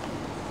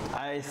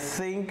 I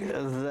think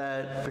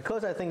that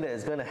because I think that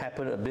it's going to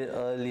happen a bit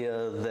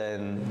earlier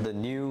than the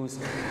news,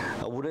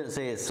 I wouldn't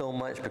say it's so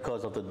much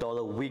because of the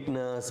dollar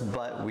weakness,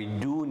 but we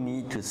do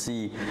need to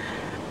see,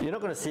 you're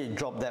not going to see it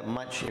drop that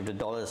much if the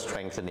dollar is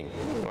strengthening,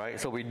 right?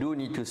 So we do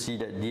need to see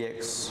that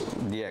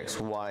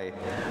DXY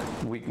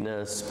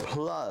weakness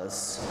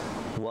plus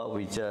what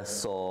we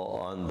just saw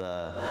on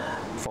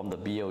from the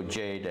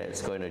BoJ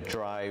that's going to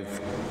drive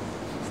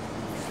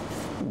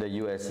the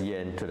US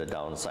yen to the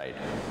downside.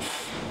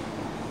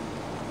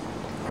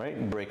 Right,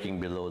 breaking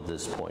below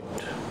this point.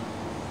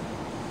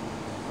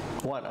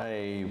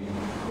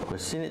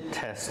 We've seen it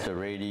test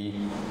already.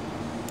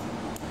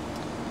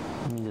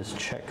 Let me just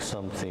check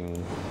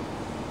something.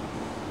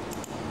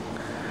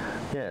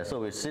 Yeah, so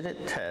we've seen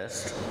it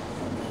test,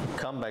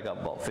 come back up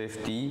about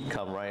 50,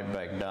 come right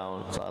back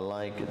down. So I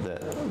like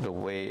the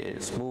way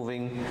it's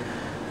moving.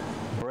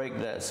 Break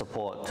that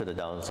support to the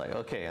downside.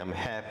 Okay, I'm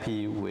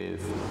happy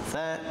with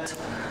that.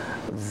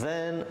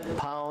 Then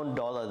pound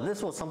dollar.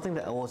 This was something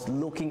that I was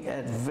looking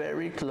at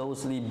very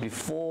closely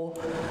before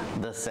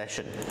the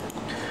session.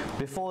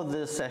 Before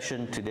this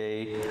session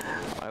today,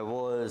 I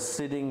was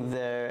sitting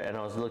there and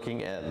I was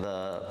looking at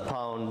the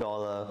pound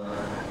dollar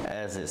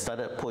as it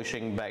started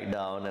pushing back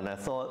down, and I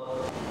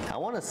thought, I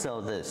want to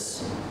sell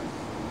this.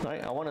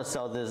 Right, I want to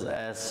sell this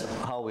as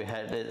how we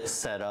had it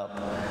set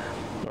up,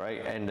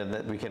 right? And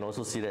that we can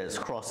also see that it's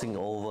crossing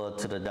over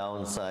to the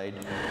downside.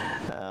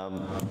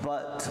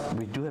 But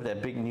we do have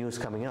that big news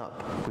coming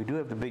up. We do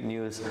have the big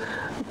news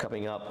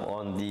coming up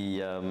on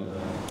the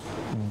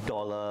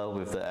dollar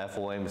with the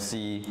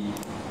FOMC.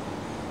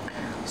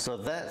 So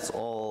that's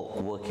all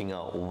working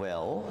out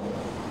well.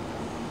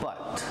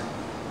 But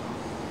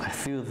I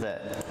feel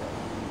that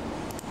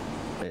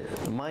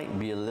it might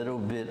be a little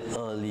bit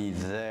early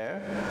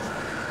there.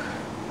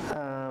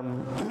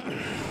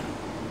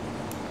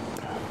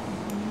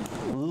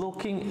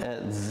 Looking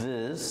at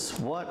this,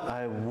 what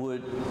I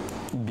would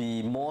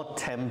be more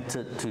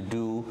tempted to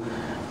do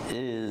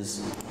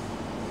is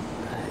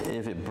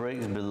if it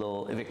breaks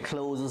below, if it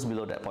closes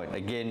below that point.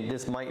 Again,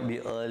 this might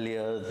be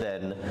earlier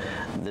than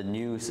the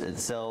news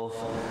itself.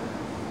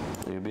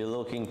 You'll be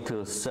looking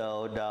to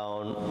sell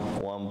down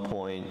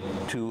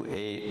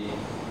 1.28.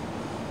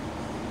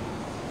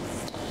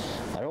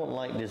 I don't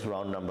like this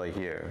round number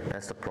here.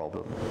 That's the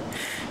problem.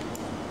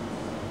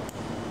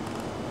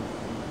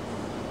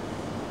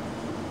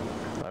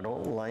 I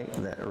don't like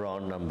that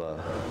round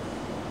number.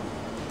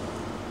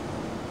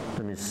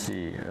 Let me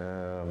see.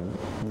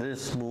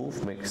 This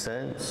move makes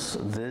sense.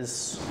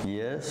 This,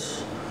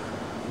 yes.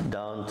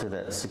 Down to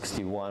that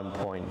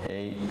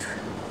 61.8.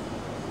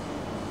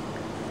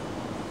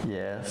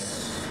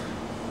 Yes.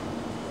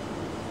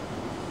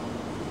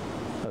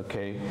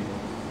 Okay.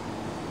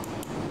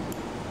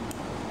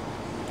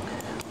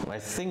 I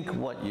think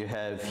what you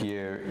have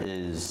here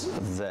is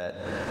that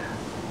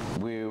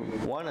we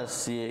want to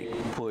see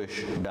it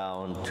push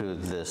down to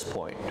this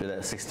point, to that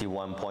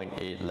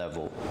 61.8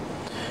 level.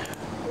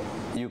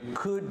 you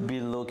could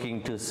be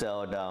looking to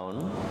sell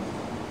down,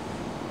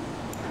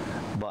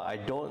 but I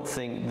don't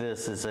think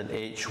this is an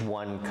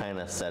H1 kind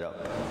of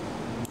setup.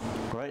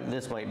 Right,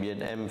 this might be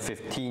an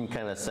M15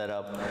 kind of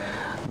setup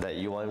that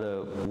you want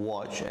to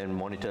watch and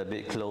monitor a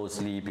bit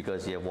closely,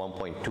 because you have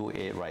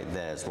 1.28 right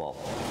there as well.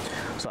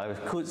 So I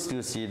could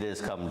still see this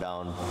come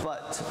down,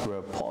 but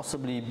we're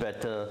possibly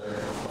better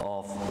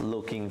off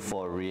looking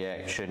for a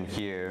reaction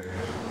here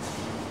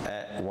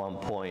at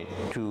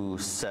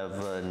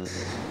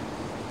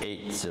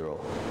 1.2780.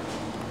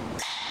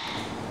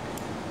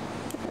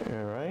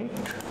 All right,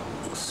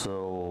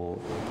 so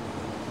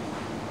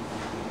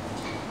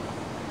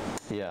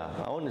yeah,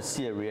 I want to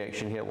see a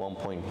reaction here at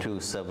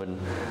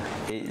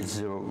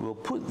 1.2780. We'll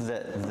put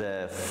that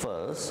there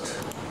first.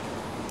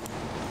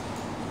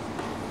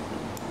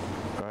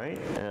 All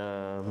right,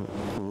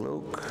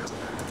 look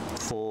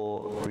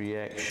for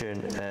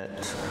reaction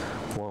at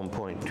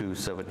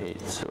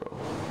 1.2780.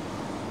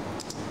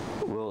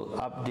 We'll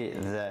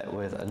update that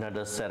with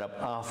another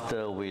setup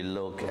after we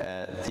look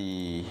at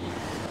the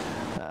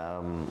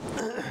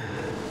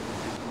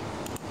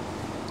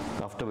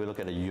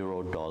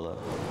euro dollar.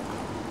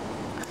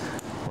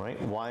 Right?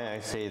 Why I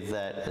say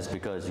that is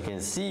because you can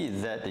see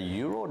that the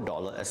euro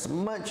dollar, as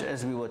much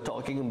as we were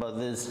talking about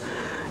this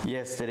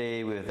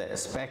yesterday with that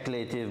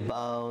speculative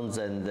bounce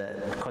and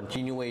that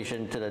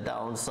continuation to the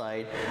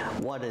downside,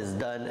 what it's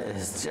done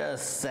is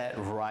just sat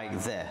right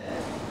there.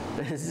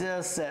 It's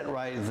just sat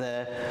right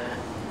there.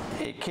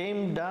 It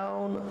came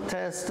down,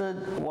 tested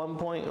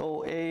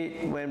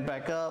 1.08, went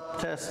back up,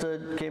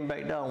 tested, came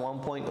back down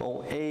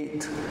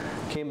 1.08,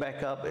 came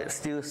back up. It's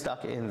still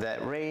stuck in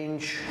that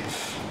range.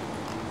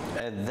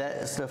 And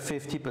that's the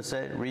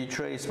 50%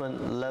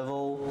 retracement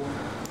level.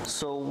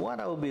 So what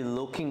I will be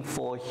looking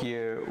for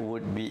here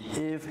would be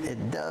if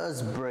it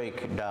does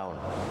break down.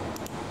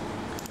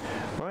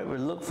 All right,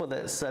 we'll look for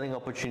that selling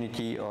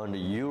opportunity on the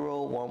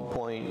euro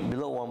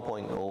below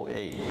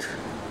 1.08.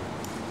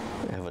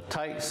 We have a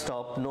tight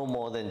stop, no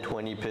more than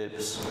 20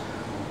 pips.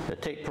 The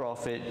take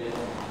profit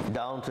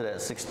down to that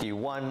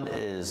 61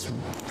 is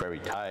very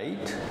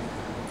tight.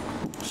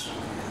 Oops.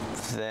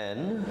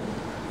 Then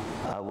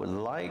I would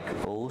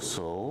like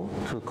also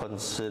to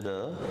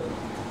consider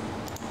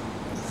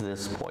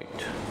this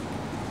point,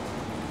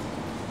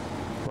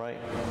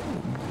 right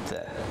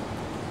there.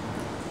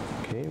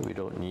 Okay, we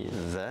don't need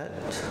that.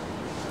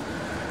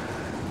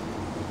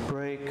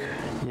 Break,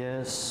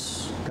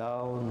 yes,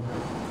 down,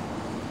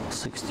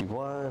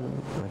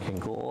 61. I can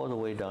go all the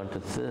way down to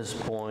this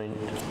point,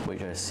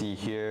 which I see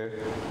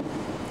here.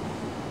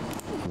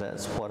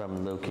 That's what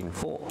I'm looking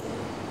for.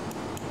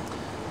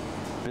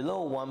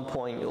 Below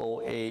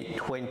 1.08,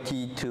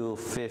 20 to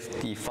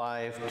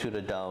 55 to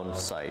the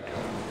downside.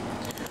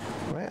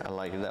 Right, I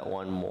like that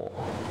one more.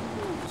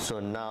 So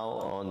now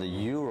on the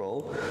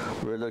euro,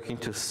 we're looking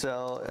to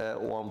sell at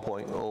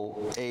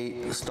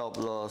 1.08, stop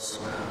loss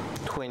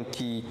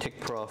 20,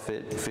 take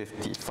profit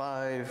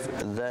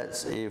 55.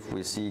 That's if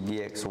we see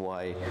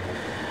DXY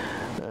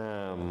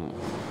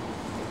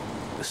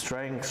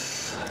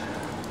strength.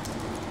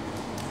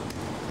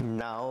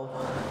 Now,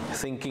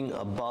 thinking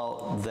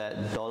about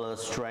that dollar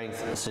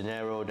strength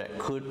scenario that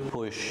could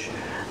push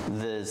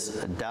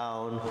this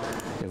down,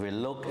 if we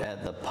look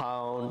at the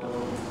pound,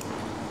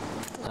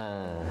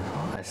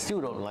 I still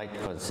don't like to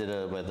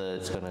consider whether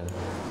it's going to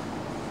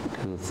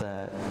do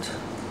that.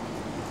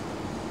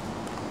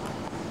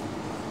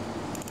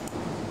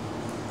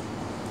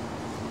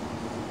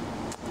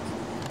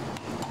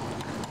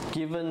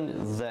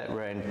 Given that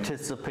we're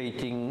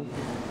anticipating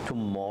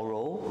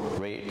tomorrow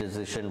rate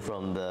decision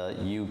from the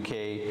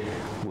UK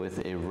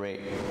with a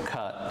rate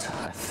cut,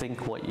 I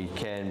think what you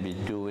can be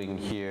doing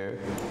here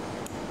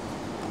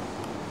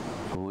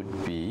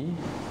would be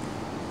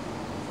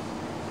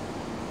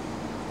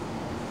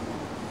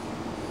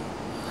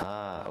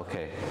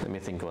okay, let me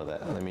think about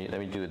that. Let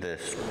me do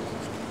this.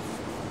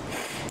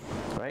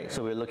 All right,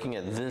 so we're looking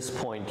at this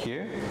point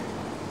here.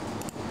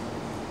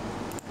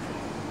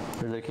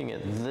 We're looking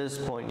at this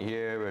point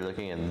here, we're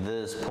looking at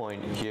this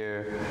point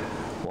here.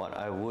 What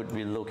I would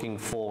be looking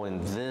for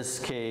in this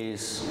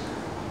case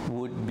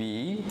would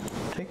be,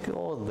 take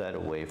all that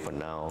away for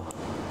now.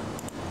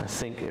 I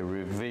think a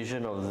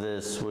revision of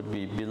this would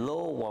be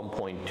below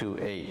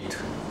 1.28.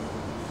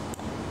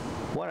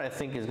 What I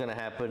think is going to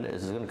happen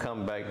is it's going to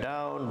come back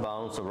down,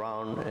 bounce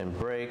around and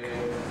break.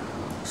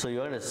 So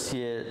you're going to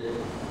see it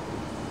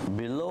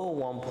below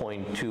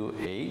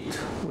 1.28,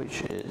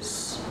 which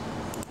is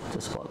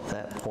just about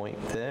that point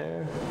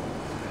there.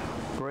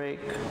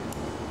 Break,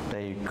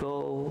 there you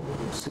go,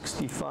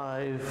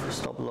 65,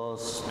 stop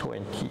loss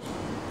 20.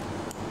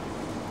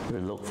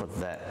 We'll look for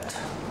that.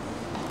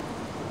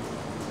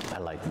 I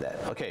like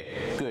that. Okay,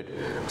 good.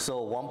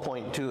 So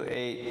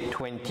 1.28,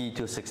 20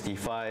 to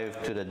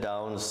 65 to the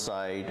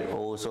downside.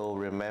 Also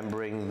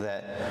remembering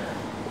that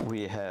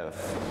we have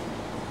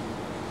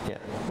Yeah,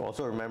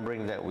 also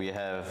remembering that we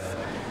have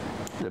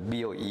the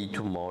BoE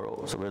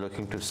tomorrow, so we're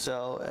looking to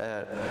sell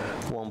at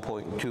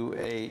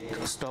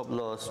 1.28, stop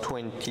loss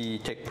 20,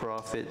 take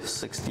profit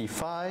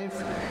 65.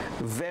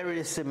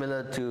 Very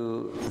similar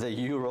to the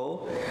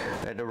euro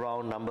at the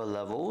round number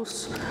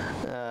levels.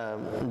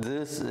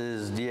 This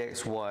is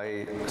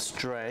DXY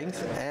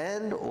strength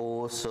and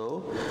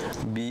also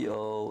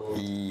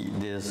BoE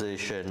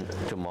decision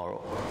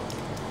tomorrow.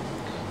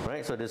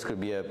 Right, so this could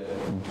be a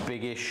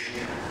biggish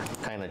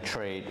kind of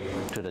trade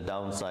to the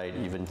downside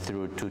even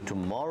through to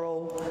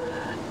tomorrow.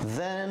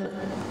 Then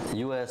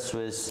US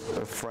Swiss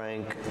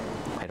franc,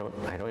 I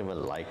don't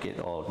even like it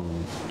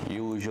on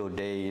usual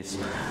days.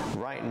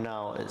 Right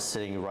now it's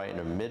sitting right in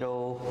the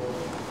middle.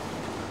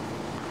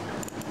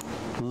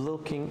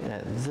 Looking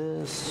at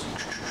this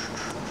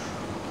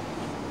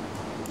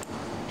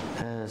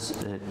as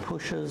it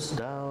pushes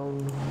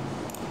down,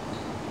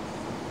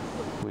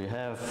 we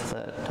have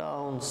that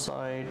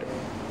downside.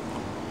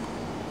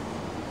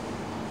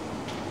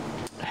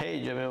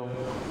 Hey Jamil,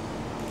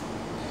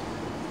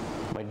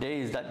 my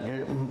day is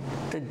done.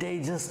 The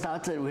day just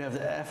started. We have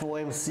the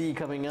FOMC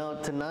coming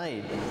out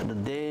tonight. The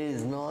day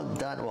is not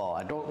done. Well,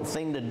 I don't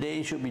think the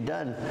day should be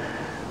done.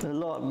 There's a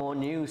lot more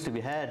news to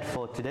be had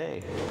for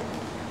today.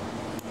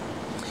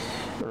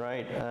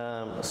 Right,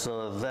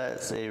 so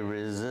that's a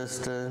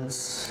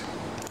resistance.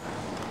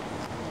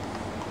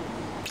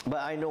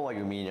 But I know what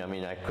you mean. I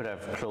mean, I could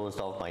have closed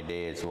off my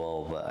day as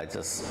well, but I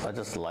can't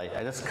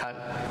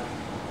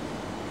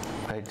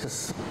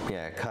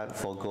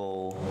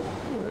forego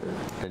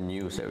the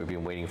news that we've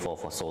been waiting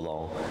for so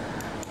long.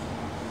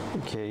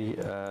 Okay,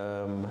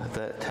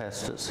 that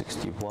tested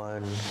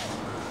 61.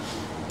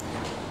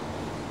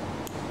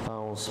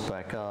 Bounce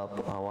back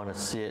up. I want to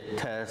see it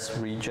test,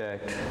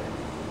 reject.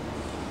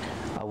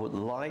 I would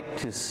like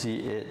to see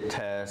it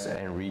test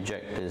and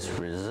reject this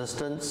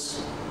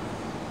resistance.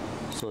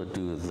 So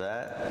do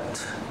that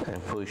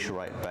and push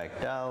right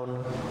back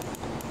down.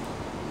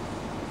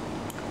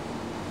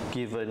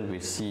 Given we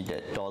see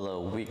that dollar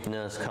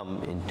weakness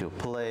come into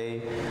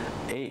play,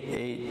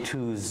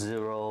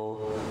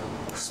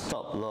 8820,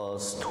 stop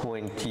loss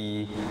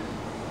 20,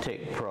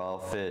 take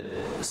profit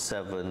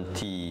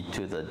 70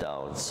 to the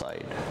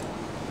downside.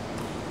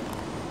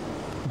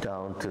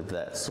 Down to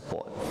that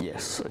support,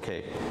 yes,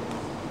 okay.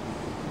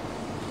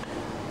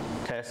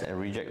 Test and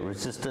reject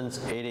resistance,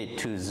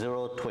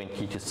 8820,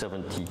 20 to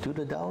 70 to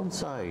the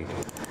downside.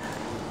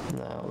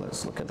 Now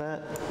let's look at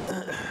that.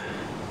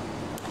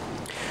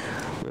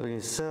 We're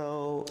going to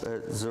sell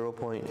at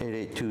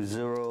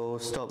 0.8820,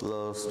 stop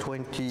loss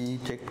 20,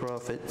 take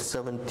profit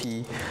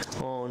 70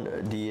 on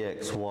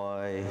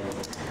DXY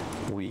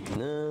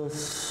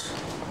weakness.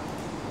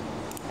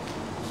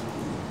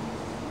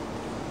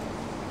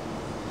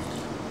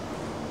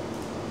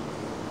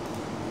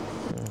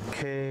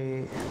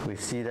 Okay, we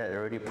see that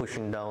already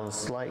pushing down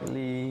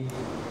slightly.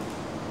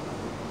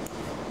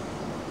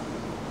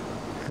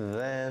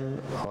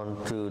 Then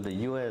onto the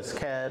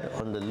USCAD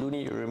on the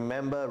loonie.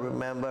 Remember,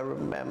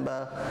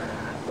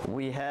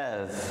 we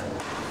have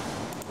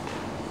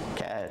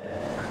CAD.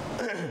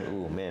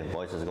 Oh man,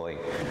 voice is going.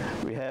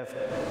 We have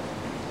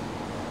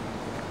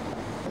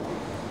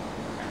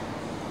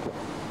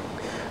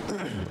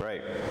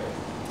right.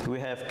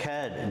 We have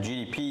CAD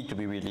GDP to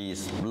be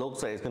released.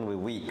 Looks like it's going to be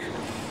weak.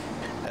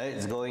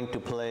 It's going to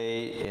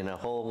play in a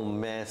whole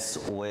mess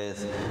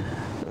with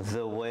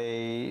the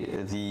way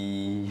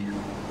the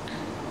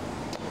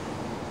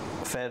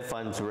Fed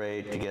funds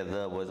rate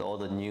together with all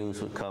the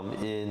news would come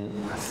in.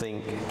 I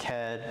think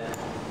CAD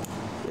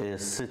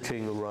is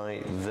sitting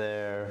right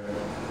there.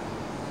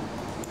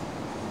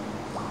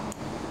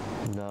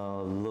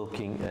 Now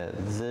looking at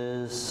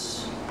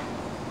this,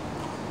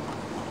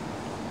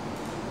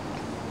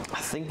 I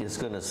think it's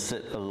going to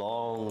sit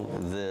along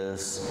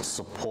this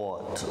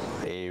support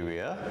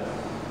area.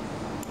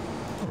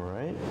 All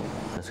right,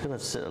 it's going to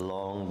sit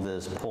along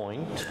this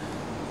point.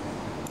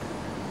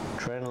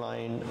 Trend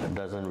line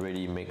doesn't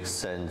really make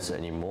sense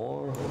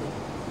anymore.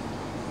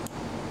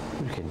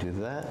 We can do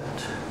that.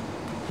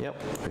 Yep,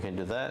 we can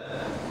do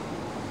that.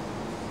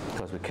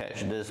 Because we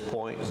catch this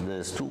point,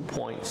 there's 2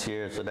 points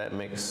here, so that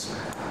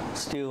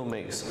still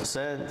makes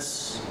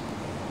sense.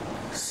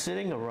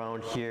 Sitting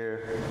around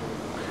here,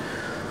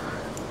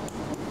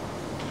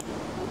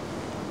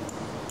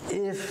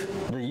 if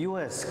the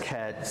US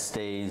CAD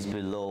stays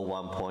below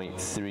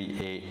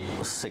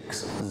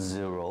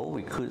 1.3860,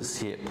 we could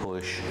see it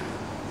push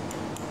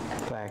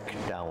back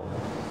down.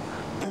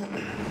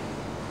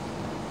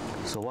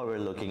 So what we're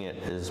looking at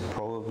is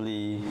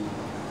probably,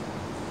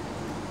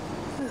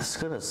 it's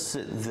gonna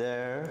sit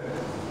there.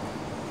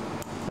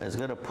 It's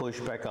gonna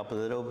push back up a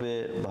little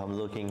bit, but I'm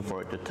looking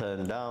for it to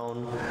turn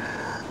down.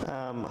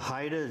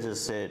 Hyder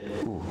just said,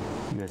 ooh,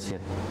 you guys see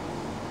it?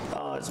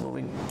 Oh, it's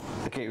moving.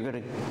 Okay, we're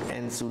gonna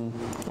end soon.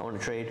 I want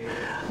to trade.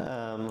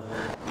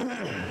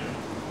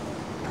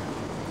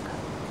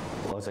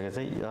 What was I gonna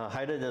say?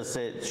 Hyder just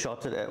said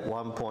shorted at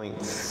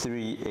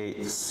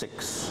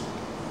 1.386.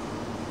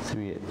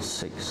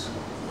 1.386.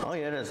 Oh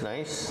yeah, that's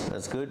nice.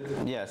 That's good.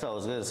 Yeah, so I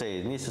was going to say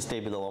it needs to stay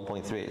below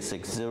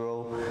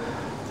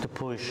 1.3860 to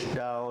push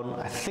down.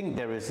 I think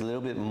there is a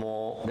little bit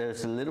more.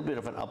 There's a little bit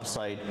of an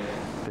upside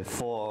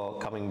before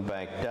coming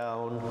back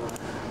down.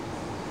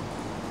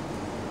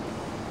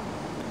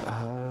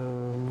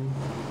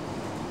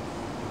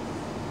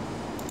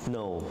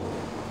 No.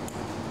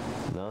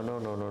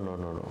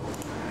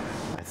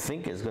 I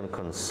think it's going to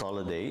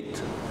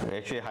consolidate.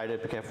 Actually, Heide,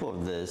 be careful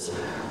of this.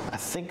 I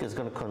think it's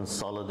going to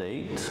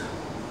consolidate.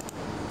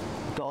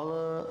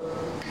 Dollar,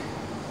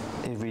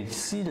 if we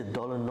see the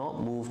dollar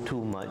not move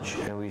too much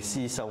and we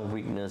see some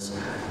weakness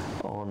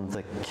on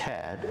the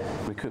CAD,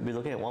 we could be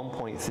looking at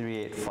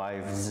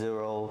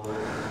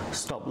 1.3850,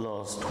 stop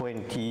loss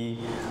 20,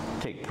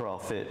 take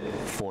profit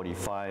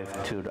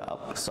 45 to the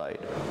upside.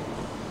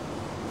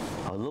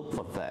 I'll look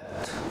for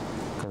that.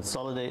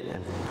 Consolidate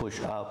and push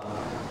up.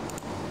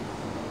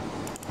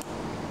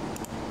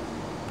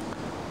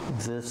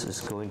 This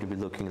is going to be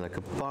looking like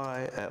a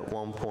buy at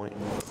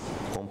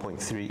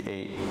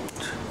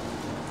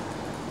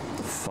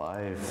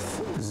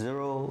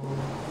 1.3850,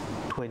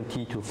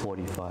 20 to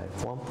 45.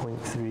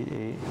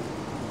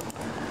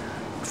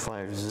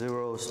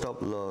 1.3850,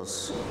 stop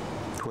loss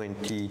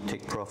 20,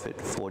 take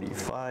profit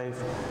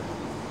 45.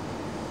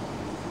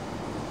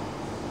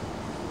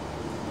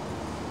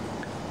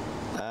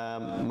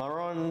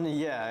 Maron,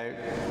 yeah, I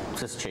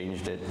just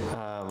changed it.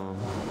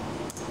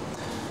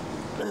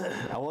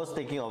 I was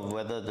thinking of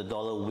whether the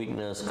dollar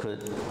weakness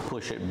could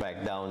push it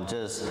back down,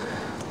 just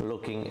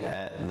looking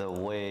at the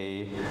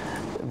way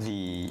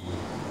the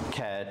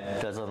CAD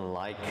doesn't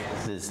like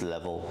this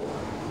level,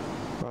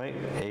 right?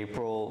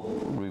 April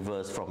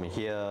reversed from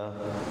here.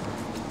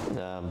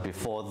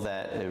 Before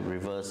that, it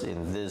reversed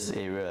in this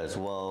area as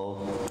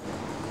well.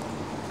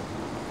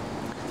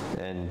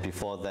 And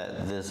before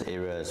that, this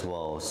area as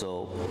well.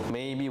 So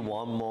maybe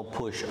one more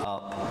push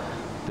up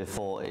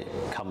before it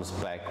comes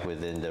back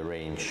within the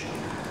range,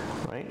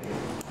 right?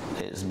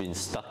 It's been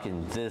stuck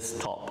in this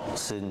top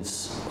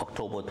since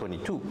October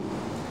 22,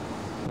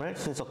 right?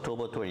 Since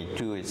October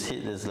 22, it's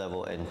hit this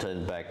level and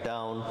turned back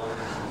down.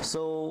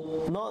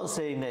 So not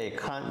saying that it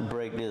can't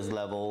break this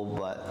level,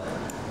 but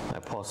I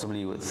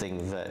possibly would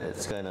think that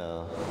it's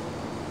gonna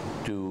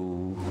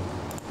do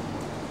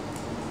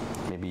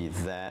maybe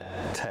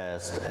that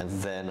test and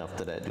then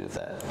after that do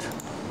that.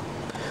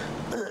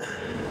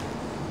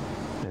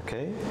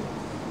 Okay,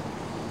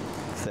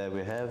 there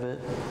we have it.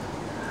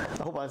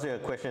 I hope I answered your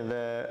question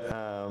there,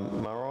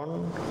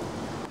 Maron.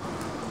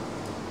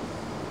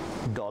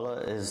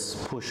 Dollar is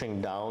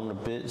pushing down a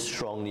bit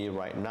strongly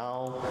right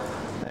now,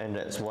 and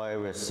that's why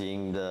we're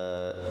seeing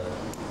the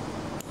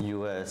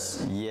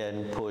US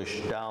yen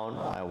push down.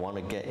 I want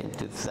to get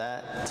into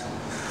that.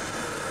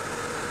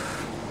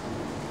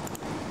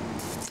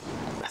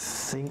 I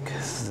think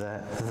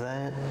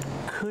that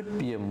could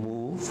be a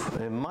move.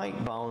 It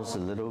might bounce a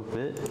little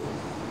bit.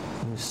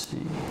 Let me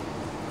see.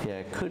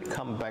 Yeah, it could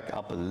come back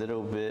up a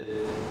little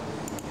bit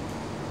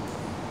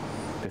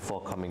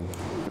before coming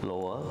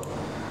lower.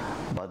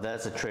 But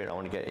that's a trade I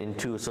want to get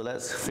into. So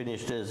let's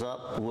finish this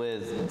up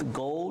with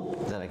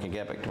gold, then I can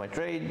get back to my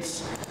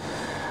trades.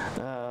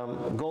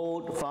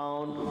 Gold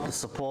found the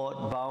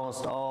support,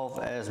 bounced off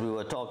as we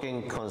were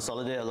talking,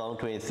 consolidate along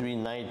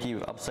 2390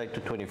 with upside to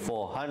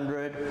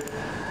 2400.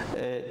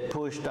 It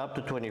pushed up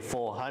to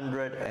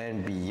 2400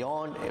 and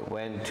beyond. It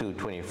went to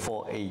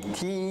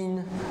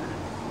 2418.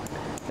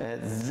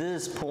 At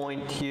this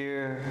point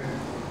here,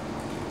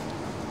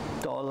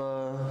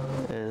 dollar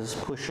is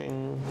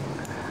pushing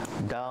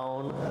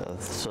down,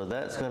 so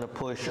that's going to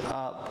push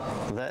up.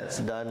 That's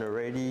done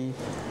already.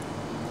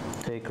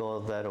 Take all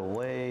that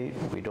away.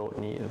 We don't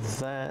need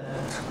that.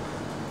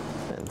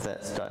 And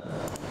that's done.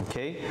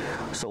 Okay,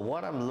 so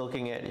what I'm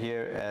looking at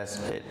here, as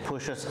it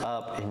pushes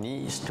up, it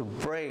needs to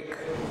break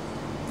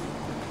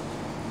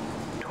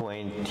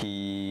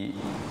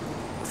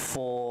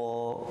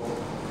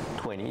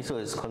 2420. So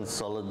it's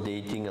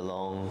consolidating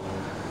along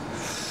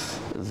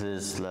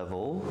this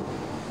level.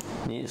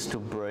 Needs to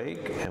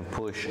break and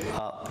push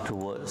up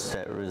towards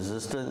that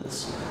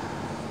resistance.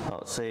 I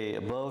would say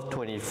above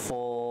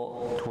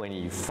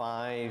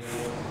 2425.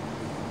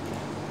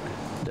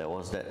 There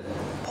was that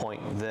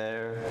point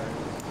there.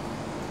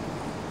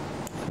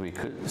 We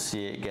could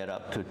see it get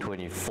up to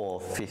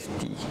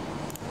 2450.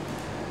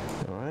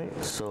 All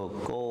right, so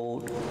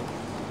gold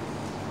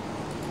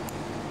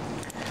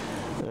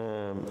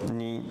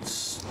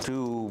needs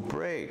to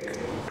break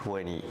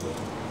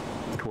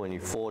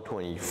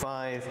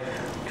 2425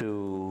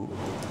 to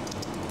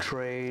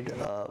trade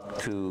up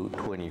to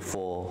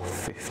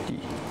 2450,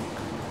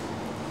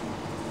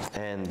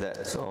 and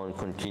that's on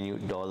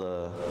continued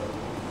dollar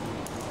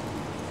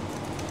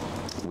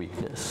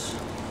weakness.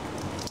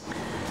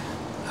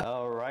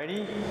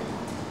 Alrighty,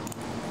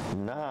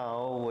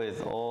 now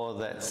with all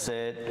that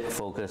said,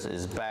 focus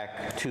is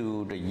back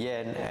to the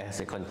yen as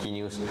it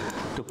continues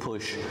to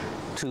push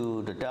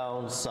to the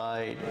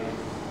downside.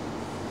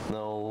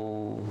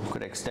 No,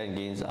 could extend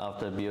gains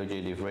after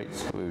BoJ leave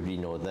rates. We already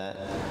know that.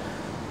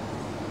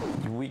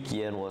 weak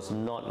yen was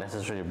not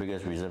necessarily the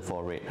biggest reason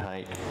for a rate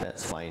hike.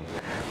 That's fine,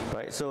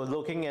 right? So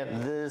looking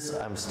at this,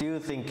 I'm still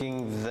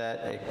thinking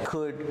that it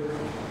could,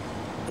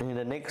 in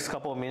the next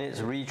couple of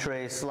minutes,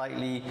 retrace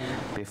slightly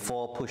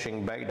before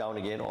pushing back down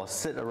again, or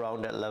sit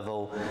around that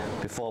level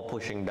before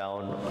pushing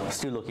down.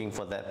 Still looking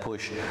for that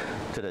push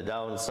to the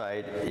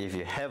downside. If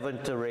you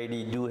haven't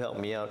already, do help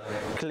me out.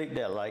 Click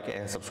that like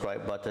and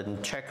subscribe button.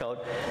 Check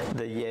out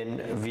the yen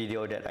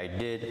video that I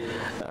did.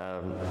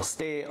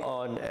 Stay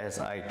on as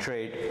I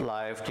trade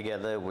live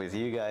together with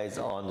you guys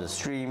on the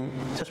stream,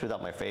 just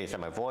without my face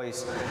and my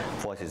voice.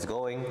 Voice is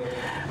going.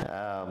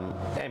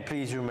 And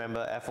please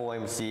remember,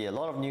 FOMC, a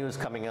lot of news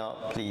coming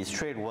out. Please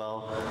trade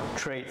well,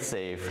 trade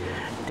safe.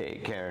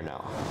 Take care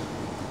now.